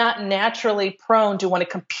 they're not naturally prone to want to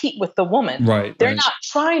compete with the woman. Right. They're not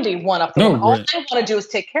trying to one up the woman. All they want to do is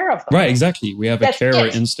take care of them. Right, exactly. We have a carer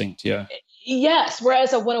instinct, yeah. Yes,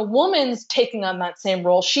 whereas when a woman's taking on that same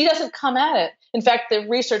role, she doesn't come at it. In fact, the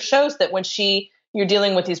research shows that when you're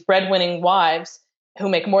dealing with these breadwinning wives who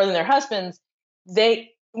make more than their husbands,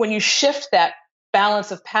 when you shift that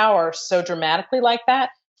balance of power so dramatically like that,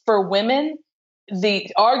 for women,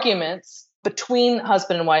 the arguments between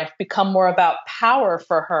husband and wife become more about power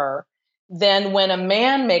for her than when a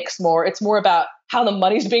man makes more. It's more about how the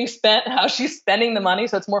money's being spent, how she's spending the money.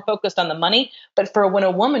 So it's more focused on the money. But when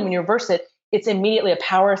a woman, when you reverse it, it's immediately a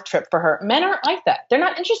power trip for her. Men aren't like that. They're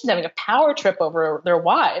not interested in having a power trip over their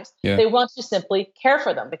wives. Yeah. They want to simply care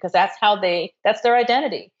for them because that's their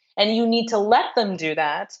identity. And you need to let them do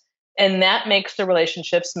that. And that makes the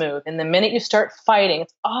relationship smooth. And the minute you start fighting,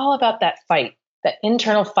 it's all about that fight, that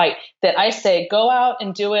internal fight that I say, go out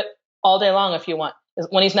and do it all day long if you want.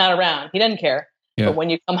 When he's not around, he doesn't care. Yeah. But when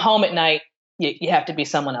you come home at night, you have to be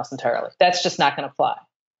someone else entirely. That's just not going to fly.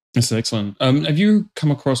 That's excellent. Have you come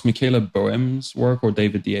across Michaela Boehm's work or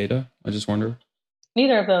David Deida? I just wonder.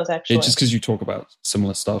 Neither of those, actually. It's just because you talk about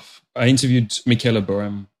similar stuff. I interviewed Michaela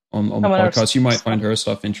Boehm on the podcast. You might find her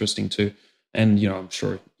stuff interesting too. And, I'm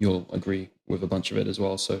sure you'll agree with a bunch of it as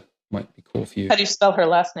well. So it might be cool for you. How do you spell her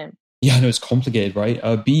last name? Yeah, I know it's complicated, right?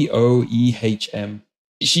 Boehm.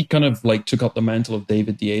 She kind of like took up the mantle of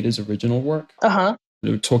David Deida's original work. Uh-huh.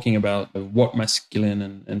 They were talking about what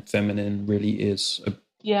masculine and feminine really is.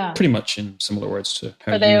 Yeah. Pretty much in similar words to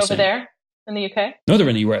how Are they over there in the UK? No, they're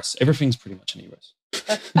in the US. Everything's pretty much in the US.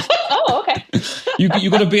 Oh, okay. You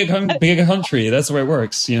got a bigger country. That's the way it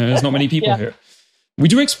works. There's not many people here. We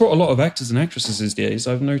do export a lot of actors and actresses these days.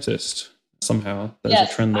 I've noticed somehow there's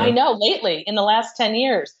a trend there. I know. Lately, in the last 10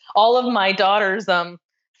 years, all of my daughter's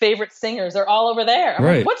favorite singers are all over there. I'm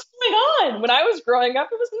like, what's going on? When I was growing up,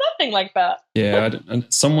 it was nothing like that. Yeah,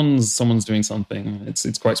 and someone's doing something.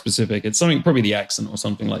 It's quite specific. It's something, probably the accent or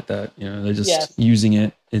something like that. They're just using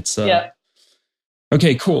it. It's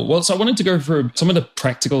Okay, cool. Well, so I wanted to go through some of the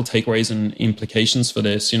practical takeaways and implications for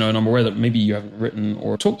this, and I'm aware that maybe you haven't written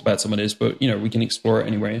or talked about some of this, but, we can explore it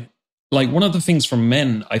anyway. Like, one of the things from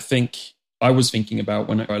men, I think I was thinking about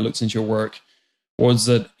when I looked into your work was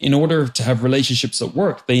that in order to have relationships at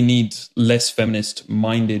work, they need less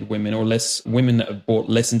feminist-minded women, or less women that have bought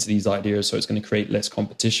less into these ideas, so it's going to create less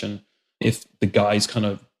competition if the guy's kind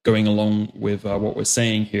of going along with what we're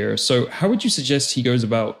saying here. So how would you suggest he goes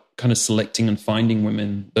about kind of selecting and finding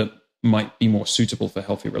women that might be more suitable for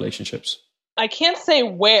healthy relationships? I can't say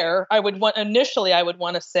where. I would want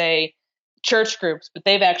to say church groups, but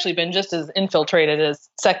they've actually been just as infiltrated as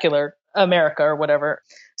secular America or whatever.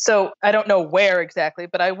 So I don't know where exactly,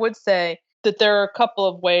 but I would say that there are a couple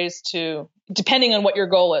of ways to, depending on what your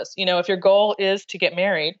goal is. If your goal is to get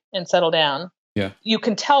married and settle down, you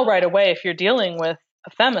can tell right away if you're dealing with a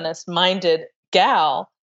feminist-minded gal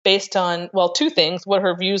based on, two things: what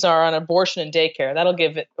her views are on abortion and daycare. That'll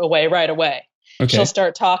give it away right away. Okay. She'll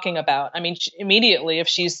start talking about, immediately, if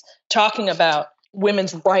she's talking about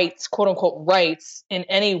women's rights, quote unquote rights, in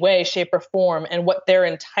any way, shape, or form, and what they're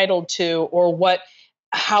entitled to, or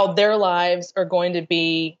how their lives are going to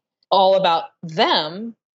be all about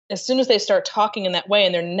them, as soon as they start talking in that way,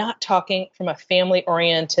 and they're not talking from a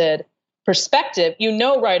family-oriented perspective,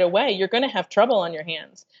 right away you're going to have trouble on your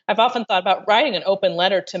hands. I've often thought about writing an open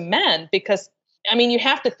letter to men because, you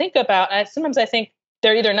have to think about, sometimes I think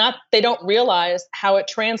they don't realize how it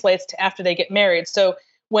translates to after they get married. So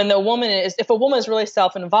if a woman is really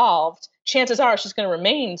self-involved, chances are she's going to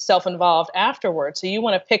remain self-involved afterwards. So you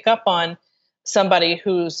want to pick up on somebody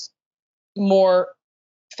who's more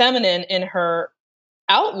feminine in her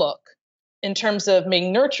outlook in terms of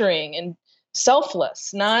being nurturing and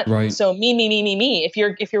selfless, not so me. If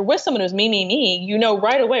you're with someone who's me,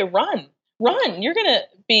 right away, run. You're going to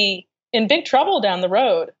be in big trouble down the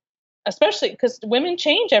road, especially because women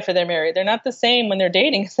change after they're married. They're not the same when they're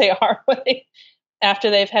dating as they are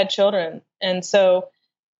after they've had children. And so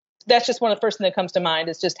that's just one of the first things that comes to mind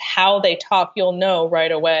is just how they talk. You'll know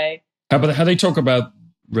right away. How they talk about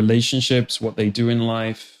relationships, what they do in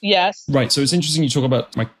life. Yes. Right. So it's interesting you talk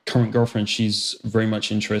about my current girlfriend. She's very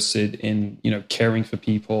much interested in, caring for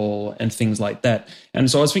people and things like that.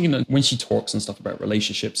 And so I was thinking that when she talks and stuff about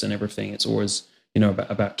relationships and everything, it's always,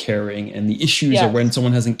 about caring, and the issues are when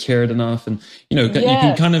someone hasn't cared enough. And, you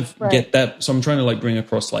can kind of get that. So I'm trying to bring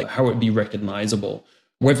across how it would be recognizable,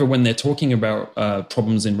 whether when they're talking about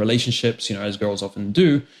problems in relationships, as girls often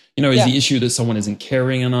do, is the issue that someone isn't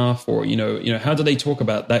caring enough, or, how do they talk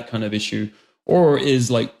about that kind of issue? Or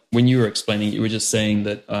is when you were explaining, you were just saying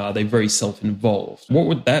that they're very self-involved. What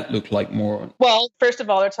would that look like more? Well, first of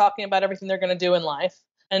all, they're talking about everything they're going to do in life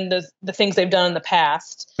and the things they've done in the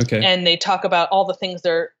past. Okay. And they talk about all the things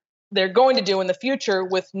they're going to do in the future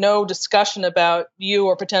with no discussion about you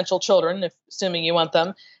or potential children, assuming you want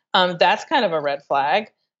them. That's kind of a red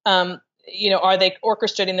flag. Are they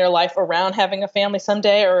orchestrating their life around having a family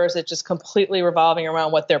someday, or is it just completely revolving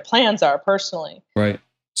around what their plans are personally? Right.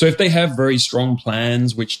 So if they have very strong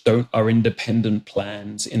plans, which are independent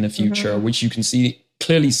plans in the future, which you can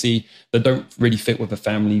clearly see that don't really fit with a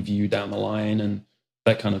family view down the line and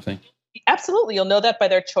that kind of thing. Absolutely. You'll know that by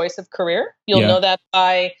their choice of career. You'll know that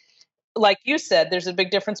by, like you said, there's a big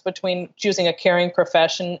difference between choosing a caring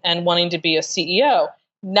profession and wanting to be a CEO.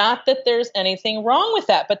 Not that there's anything wrong with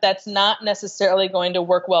that, but that's not necessarily going to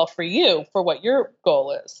work well for you for what your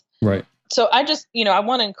goal is. Right. So I just, I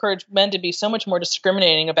want to encourage men to be so much more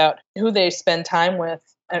discriminating about who they spend time with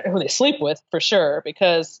and who they sleep with, for sure,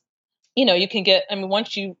 because, you can get,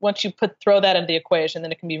 once you throw that into the equation,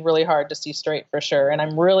 then it can be really hard to see straight, for sure. And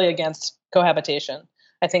I'm really against cohabitation.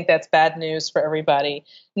 I think that's bad news for everybody,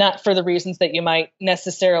 not for the reasons that you might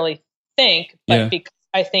necessarily think, but because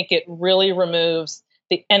I think it really removes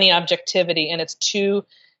any objectivity, and it's too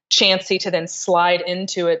chancy to then slide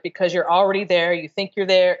into it because you're already there. You think you're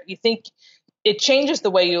there. You think it changes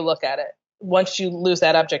the way you look at it once you lose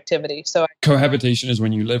that objectivity. So cohabitation is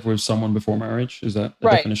when you live with someone before marriage. Is that the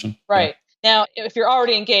definition? Right. Yeah. Now, if you're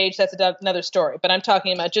already engaged, that's another story. But I'm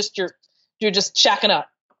talking about just you're just shacking up,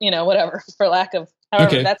 whatever, for lack of. However,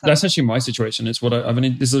 okay, that's actually my situation. It's what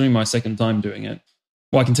this is only my second time doing it.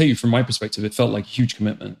 Well, I can tell you from my perspective, it felt like a huge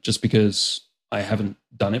commitment just because I haven't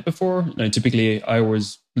done it before. Typically I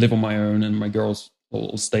always live on my own and my girls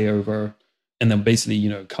will stay over and then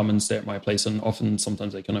basically, come and stay at my place. And often,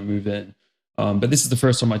 sometimes they kind of move in. But this is the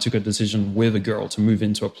first time I took a decision with a girl to move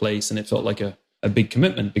into a place. And it felt like a big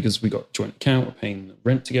commitment because we got a joint account, we're paying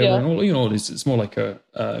rent together and all, this. It's more like a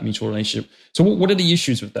mutual relationship. So what are the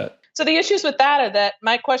issues with that? So the issues with that are that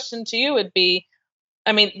my question to you would be,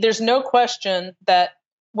 there's no question that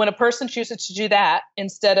when a person chooses to do that,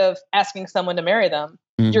 instead of asking someone to marry them,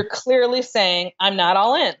 you're clearly saying, I'm not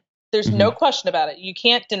all in. There's no question about it. You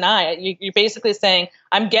can't deny it. You're basically saying,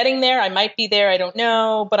 I'm getting there. I might be there. I don't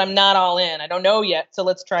know, but I'm not all in. I don't know yet. So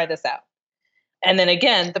let's try this out. And then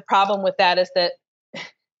again, the problem with that is that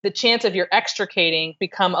the chance of your extricating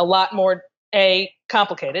become a lot more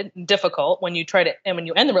complicated and difficult when you when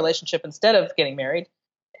you end the relationship instead of getting married.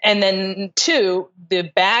 And then 2, the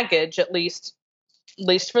baggage, at least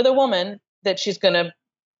for the woman, that she's going to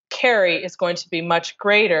carry is going to be much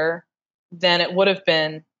greater than it would have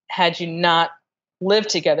been had you not lived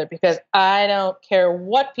together. Because I don't care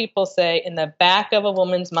what people say, in the back of a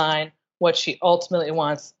woman's mind, what she ultimately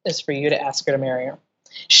wants is for you to ask her to marry her.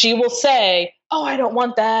 She will say, oh, I don't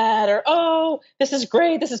want that. Or, oh, this is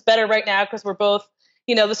great. This is better right now because we're both,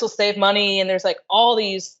 this will save money. And there's like all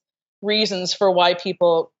these reasons for why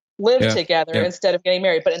people live together instead of getting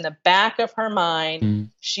married. But in the back of her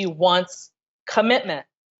mind, she wants commitment.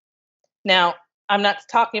 Now, I'm not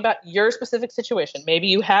talking about your specific situation. Maybe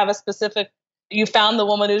you have you found the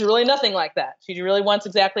woman who's really nothing like that. She really wants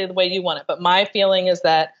exactly the way you want it. But my feeling is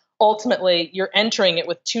that ultimately you're entering it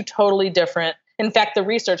with 2 totally different. In fact, the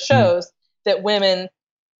research shows that women,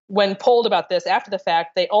 when polled about this after the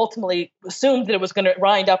fact, they ultimately assumed that it was going to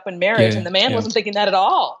wind up in marriage, and the man wasn't thinking that at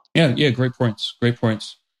all. Yeah, great points.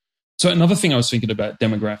 So another thing I was thinking about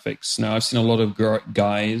demographics. Now, I've seen a lot of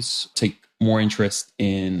guys take more interest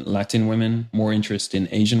in Latin women, more interest in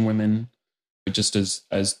Asian women, just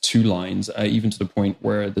as 2 lines, even to the point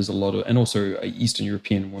where there's a lot of, and also Eastern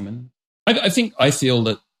European women. I feel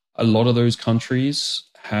that a lot of those countries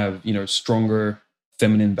have, stronger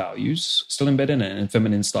feminine values still embedded in it, and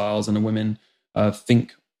feminine styles, and the women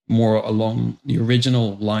think more along the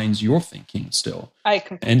original lines you're thinking still.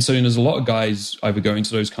 And so there's a lot of guys either going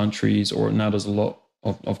to those countries, or now there's a lot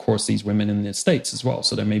of course, these women in the States as well.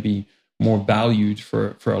 So they may be more valued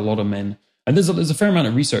for a lot of men. And there's a fair amount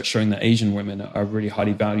of research showing that Asian women are really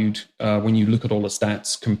highly valued when you look at all the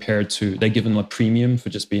stats compared to, they're given a premium for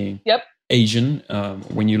just being Asian.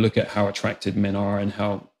 When you look at how attracted men are and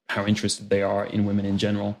how interested they are in women in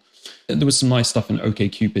general. There was some nice stuff in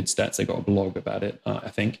OkCupid stats. They got a blog about it, I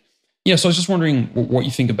think. Yeah, so I was just wondering what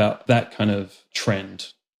you think about that kind of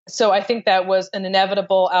trend. So I think that was an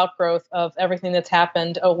inevitable outgrowth of everything that's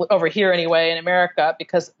happened over here anyway in America,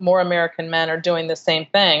 because more American men are doing the same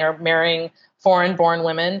thing, are marrying foreign-born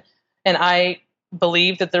women. And I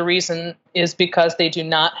believe that the reason is because they do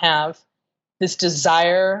not have this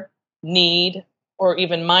desire, need, or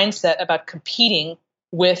even mindset about competing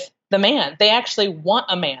with the man. They actually want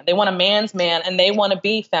a man. They want a man's man, and they want to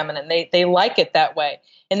be feminine. They like it that way.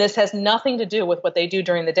 And this has nothing to do with what they do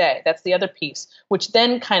during the day. That's the other piece, which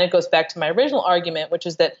then kind of goes back to my original argument, which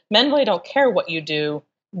is that men really don't care what you do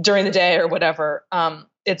during the day or whatever.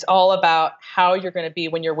 It's all about how you're going to be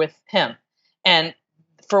when you're with him. And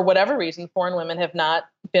for whatever reason, foreign women have not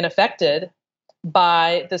been affected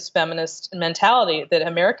by this feminist mentality that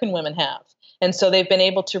American women have. And so they've been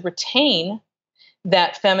able to retain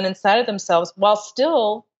that feminine side of themselves while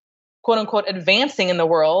still, quote unquote, advancing in the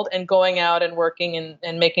world and going out and working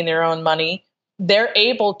and making their own money. They're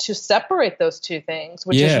able to separate those 2 things,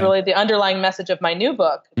 which is really the underlying message of my new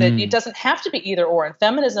book, that it doesn't have to be either or. In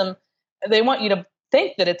feminism, they want you to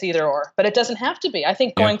think that it's either or, but it doesn't have to be. I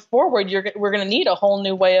think going forward, we're going to need a whole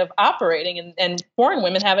new way of operating, and foreign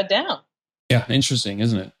women have it down. Yeah, interesting,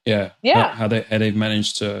 isn't it? Yeah. How they've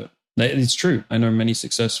managed to, it's true. I know many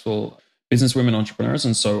successful businesswomen, entrepreneurs,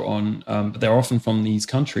 and so on, but they're often from these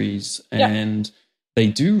countries, and they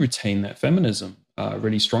do retain that feminism,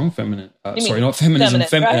 really strong feminine. Not feminism,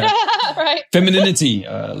 right? Femininity.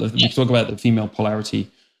 We talk about the female polarity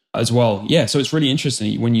as well. Yeah, so it's really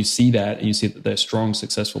interesting when you see that, and you see that they're strong,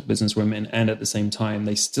 successful businesswomen, and at the same time,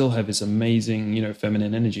 they still have this amazing,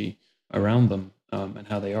 feminine energy around them, and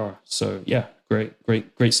how they are. So yeah, great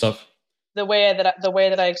stuff. The way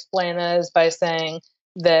that I explain that is by saying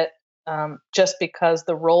that. Just because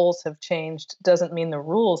the roles have changed doesn't mean the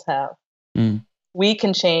rules have. We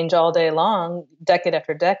can change all day long, decade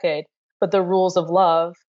after decade, but the rules of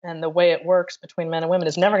love and the way it works between men and women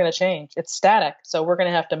is never going to change. It's static. So we're going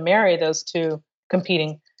to have to marry those 2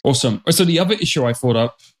 competing. Awesome. So the other issue I thought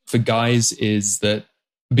up for guys is that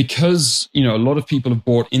because, a lot of people have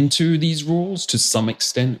bought into these rules to some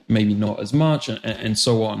extent, maybe not as much, and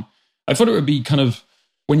so on. I thought it would be kind of,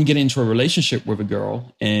 when you get into a relationship with a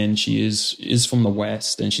girl and she is from the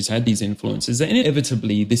West and she's had these influences, then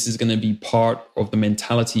inevitably this is going to be part of the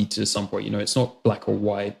mentality to some point. It's not black or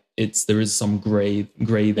white. There is some gray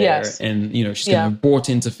there. Yes. And, she's going to have bought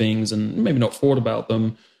into things and maybe not thought about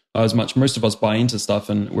them as much. Most of us buy into stuff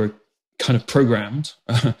and we're kind of programmed,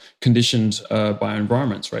 conditioned by our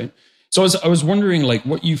environments, right? So I was wondering, like,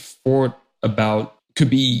 what you thought about could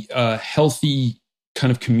be healthy kind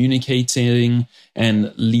of communicating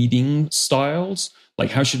and leading styles.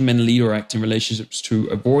 Like, how should men lead or act in relationships to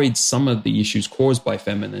avoid some of the issues caused by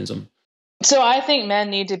feminism? So I think men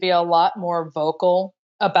need to be a lot more vocal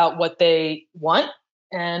about what they want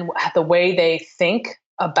and the way they think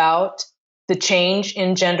about the change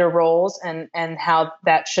in gender roles and how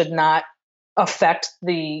that should not affect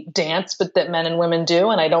the dance, but that men and women do.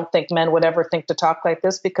 And I don't think men would ever think to talk like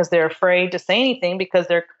this because they're afraid to say anything because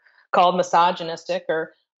they're called misogynistic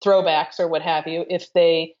or throwbacks or what have you if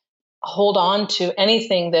they hold on to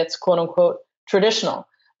anything that's quote unquote traditional.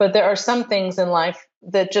 But there are some things in life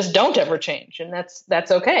that just don't ever change, and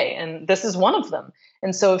that's okay. And this is one of them.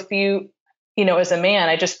 And so if you as a man,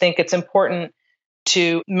 I just think it's important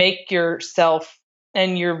to make yourself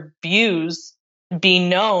and your views be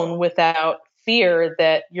known without fear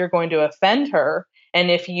that you're going to offend her. And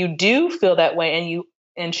if you do feel that way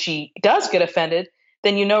and she does get offended,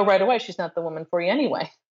 then right away she's not the woman for you anyway.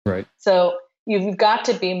 Right. So you've got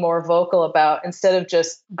to be more vocal about, instead of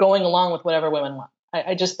just going along with whatever women want.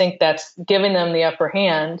 I just think that's giving them the upper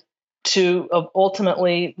hand to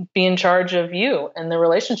ultimately be in charge of you and the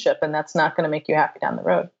relationship. And that's not going to make you happy down the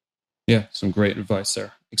road. Yeah, some great advice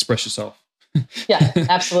there. Express yourself. Yeah,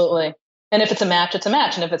 absolutely. And if it's a match, it's a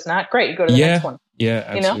match. And if it's not, great, you go to the next one. Yeah,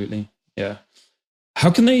 absolutely. Yeah. How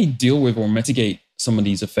can they deal with or mitigate some of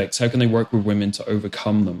these effects? How can they work with women to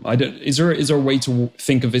overcome them? Is there a way to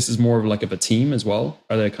think of this as more of a team as well?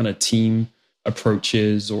 Are there kind of team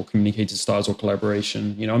approaches or communicated styles or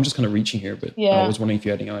collaboration? I'm just kind of reaching here, but I was wondering if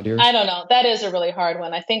you had any ideas. I don't know. That is a really hard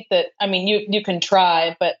one. I think that, you can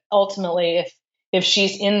try, but ultimately if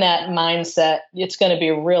she's in that mindset, it's going to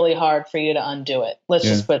be really hard for you to undo it. Let's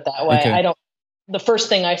just put it that way. Okay. The first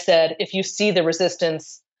thing I said, if you see the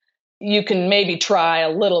resistance, you can maybe try a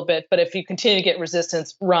little bit, but if you continue to get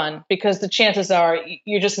resistance, run, because the chances are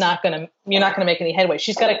you're not going to make any headway.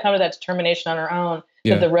 She's got to come to that determination on her own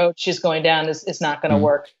that the road she's going down is not going to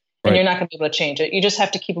work, and you're not going to be able to change it. You just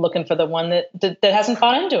have to keep looking for the one that hasn't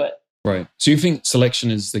bought into it. Right. So you think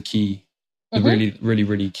selection is the key, really, really,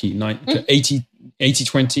 really key.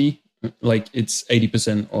 80-20, like it's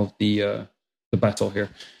 80% of the battle here.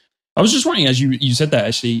 I was just wondering, as you said that,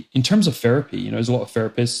 actually, in terms of therapy, there's a lot of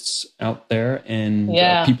therapists out there, and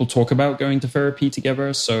people talk about going to therapy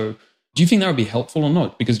together. So do you think that would be helpful or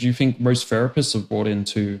not? Because do you think most therapists have bought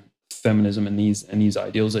into feminism and these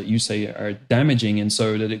ideals that you say are damaging, and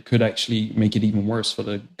so that it could actually make it even worse for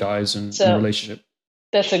the guys in the relationship?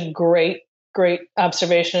 That's a great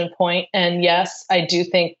observation and point. And yes, I do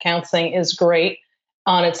think counseling is great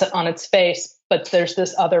on its face, but there's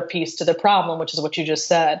this other piece to the problem, which is what you just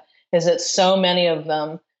said, is that so many of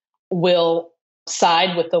them will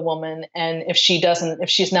side with the woman, and if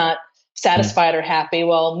she's not satisfied or happy,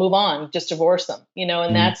 well, move on, just divorce them,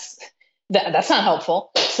 and that's not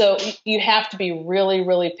helpful. So you have to be really,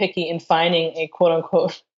 really picky in finding a quote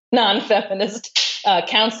unquote non-feminist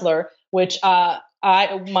counselor, which my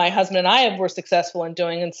husband and I were successful in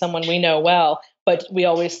doing, and someone we know well, but we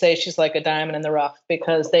always say she's like a diamond in the rough,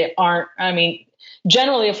 because they aren't,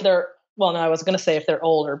 generally if they're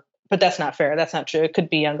older, but that's not fair. That's not true. It could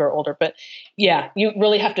be younger or older, but yeah, you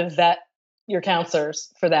really have to vet your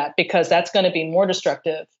counselors for that, because that's going to be more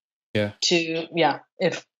destructive if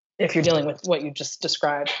you're dealing with what you just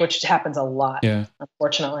described, which happens a lot,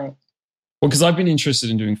 unfortunately. Well, because I've been interested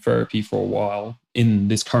in doing therapy for a while in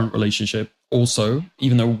this current relationship also,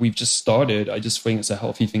 even though we've just started, I just think it's a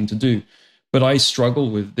healthy thing to do. But I struggle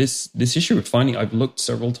with this issue of finding, I've looked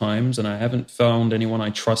several times and I haven't found anyone I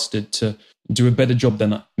trusted to do a better job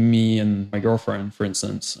than me and my girlfriend, for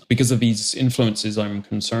instance, because of these influences I'm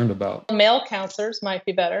concerned about. Male counselors might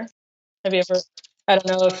be better. Have you ever, I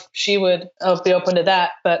don't know if she would be open to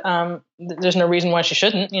that, but there's no reason why she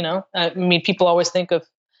shouldn't, people always think of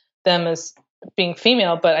them as being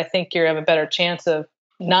female, but I think you have a better chance of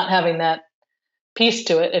not having that piece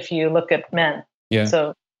to it if you look at men. Yeah.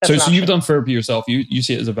 So you've done therapy yourself. You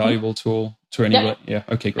see it as a valuable tool to anybody? Yeah.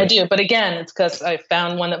 Okay, great. I do. But again, it's because I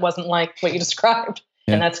found one that wasn't like what you described.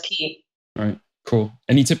 And that's key. All right, cool.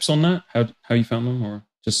 Any tips on that? How you found them, or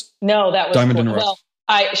just no, that was diamond in the rough? Well,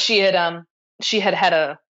 she had had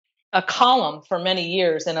a column for many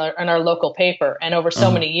years in our local paper, and over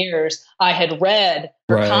so many years, I had read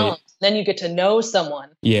her columns. Then you get to know someone,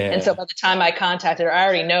 and so by the time I contacted her, I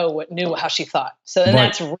already knew how she thought. So, and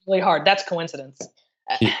that's really hard. That's coincidence.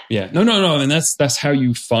 Yeah. No. And that's how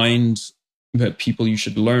you find people you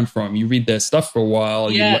should learn from. You read their stuff for a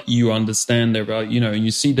while, you understand their value, and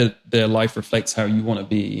you see that their life reflects how you want to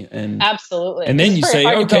be. And absolutely. And then you say,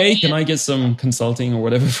 okay, can I get some consulting or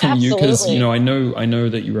whatever from you? Because, I know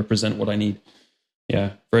that you represent what I need.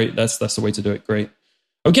 Yeah, great. That's the way to do it. Great.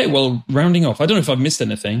 Okay, well, rounding off, I don't know if I've missed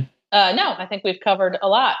anything. No, I think we've covered a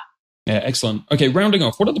lot. Yeah, excellent. Okay, rounding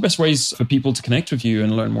off, what are the best ways for people to connect with you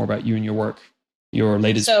and learn more about you and your work? Your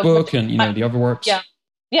latest book and, the other works?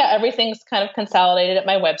 Yeah, everything's kind of consolidated at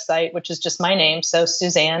my website, which is just my name. So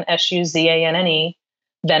Suzanne, Suzanne,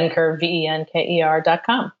 Venker,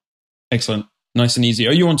 Venker.com. Excellent. Nice and easy.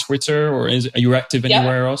 Are you on Twitter or are you active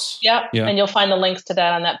anywhere else? Yeah. And you'll find the links to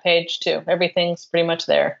that on that page too. Everything's pretty much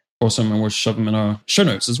there. Awesome. And we'll shove them in our show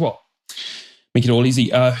notes as well. Make it all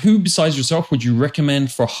easy. Who besides yourself would you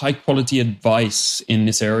recommend for high quality advice in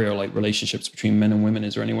this area, like relationships between men and women?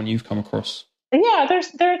 Is there anyone you've come across? Yeah,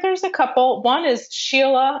 there's a couple. One is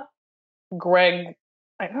Sheila Greg.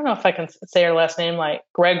 I don't know if I can say her last name, like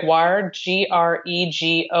Gregoire, Gregoire.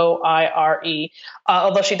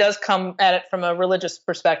 Although she does come at it from a religious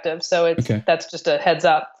perspective, so that's just a heads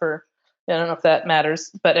up for. I don't know if that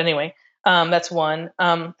matters, but anyway, that's one.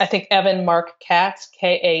 I think Evan Mark Katz,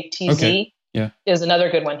 Katz, is another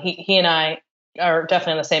good one. He and I are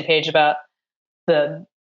definitely on the same page about the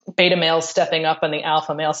beta males stepping up and the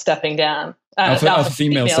alpha males stepping down. Alpha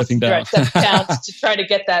female stepping down. Right, stepping down to try to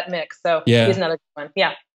get that mix. So he's another good one.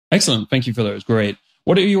 Yeah. Excellent. Thank you for those. Great.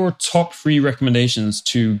 What are your top 3 recommendations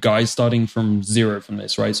to guys starting from zero from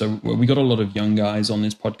this, right? So we got a lot of young guys on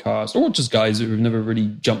this podcast, or just guys who have never really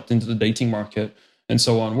jumped into the dating market and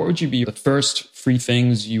so on. What would you be the first 3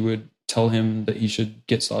 things you would tell him that he should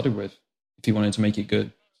get started with if he wanted to make it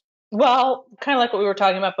good? Well, kind of like what we were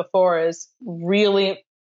talking about before, is really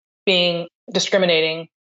being discriminating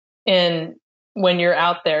in when you're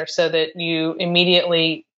out there, so that you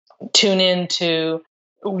immediately tune into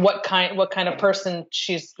what kind of person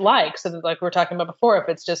she's like. So that, like we were talking about before, if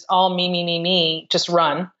it's just all me, just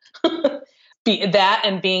run. Be that,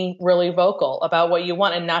 and being really vocal about what you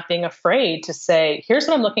want and not being afraid to say, here's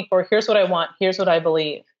what I'm looking for, here's what I want, here's what I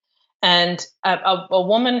believe. And a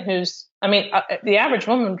woman who's, the average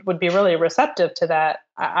woman would be really receptive to that,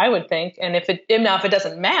 I would think. And if it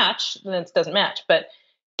doesn't match, then it doesn't match. But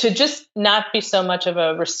to just not be so much of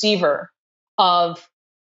a receiver of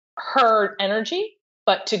her energy,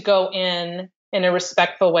 but to go in a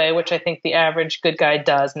respectful way, which I think the average good guy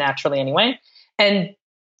does naturally anyway, and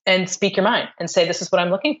speak your mind and say, this is what I'm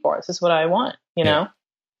looking for. This is what I want, you know?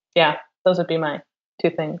 Yeah, those would be my 2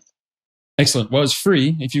 things. Excellent. Well, it's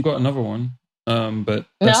free if you've got another one. But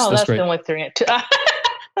that's great. The only 3.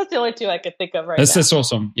 That's the only 2 I could think of right now. That's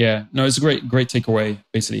awesome. Yeah. No, it's a great takeaway,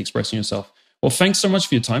 basically expressing yourself. Well, thanks so much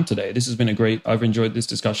for your time today. This has been I've enjoyed this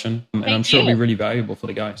discussion, and I'm sure it'll be really valuable for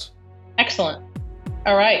the guys. Excellent.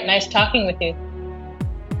 All right. Nice talking with you.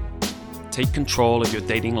 Take control of your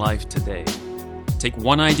dating life today. Take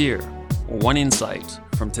one idea or one insight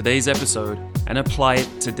from today's episode and apply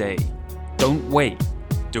it today. Don't wait.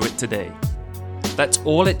 Do it today. That's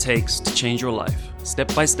all it takes to change your life,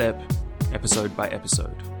 step by step, episode by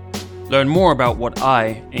episode. Learn more about what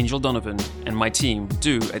I, Angel Donovan, and my team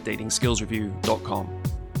do at datingskillsreview.com.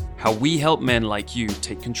 How we help men like you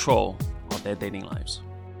take control of their dating lives.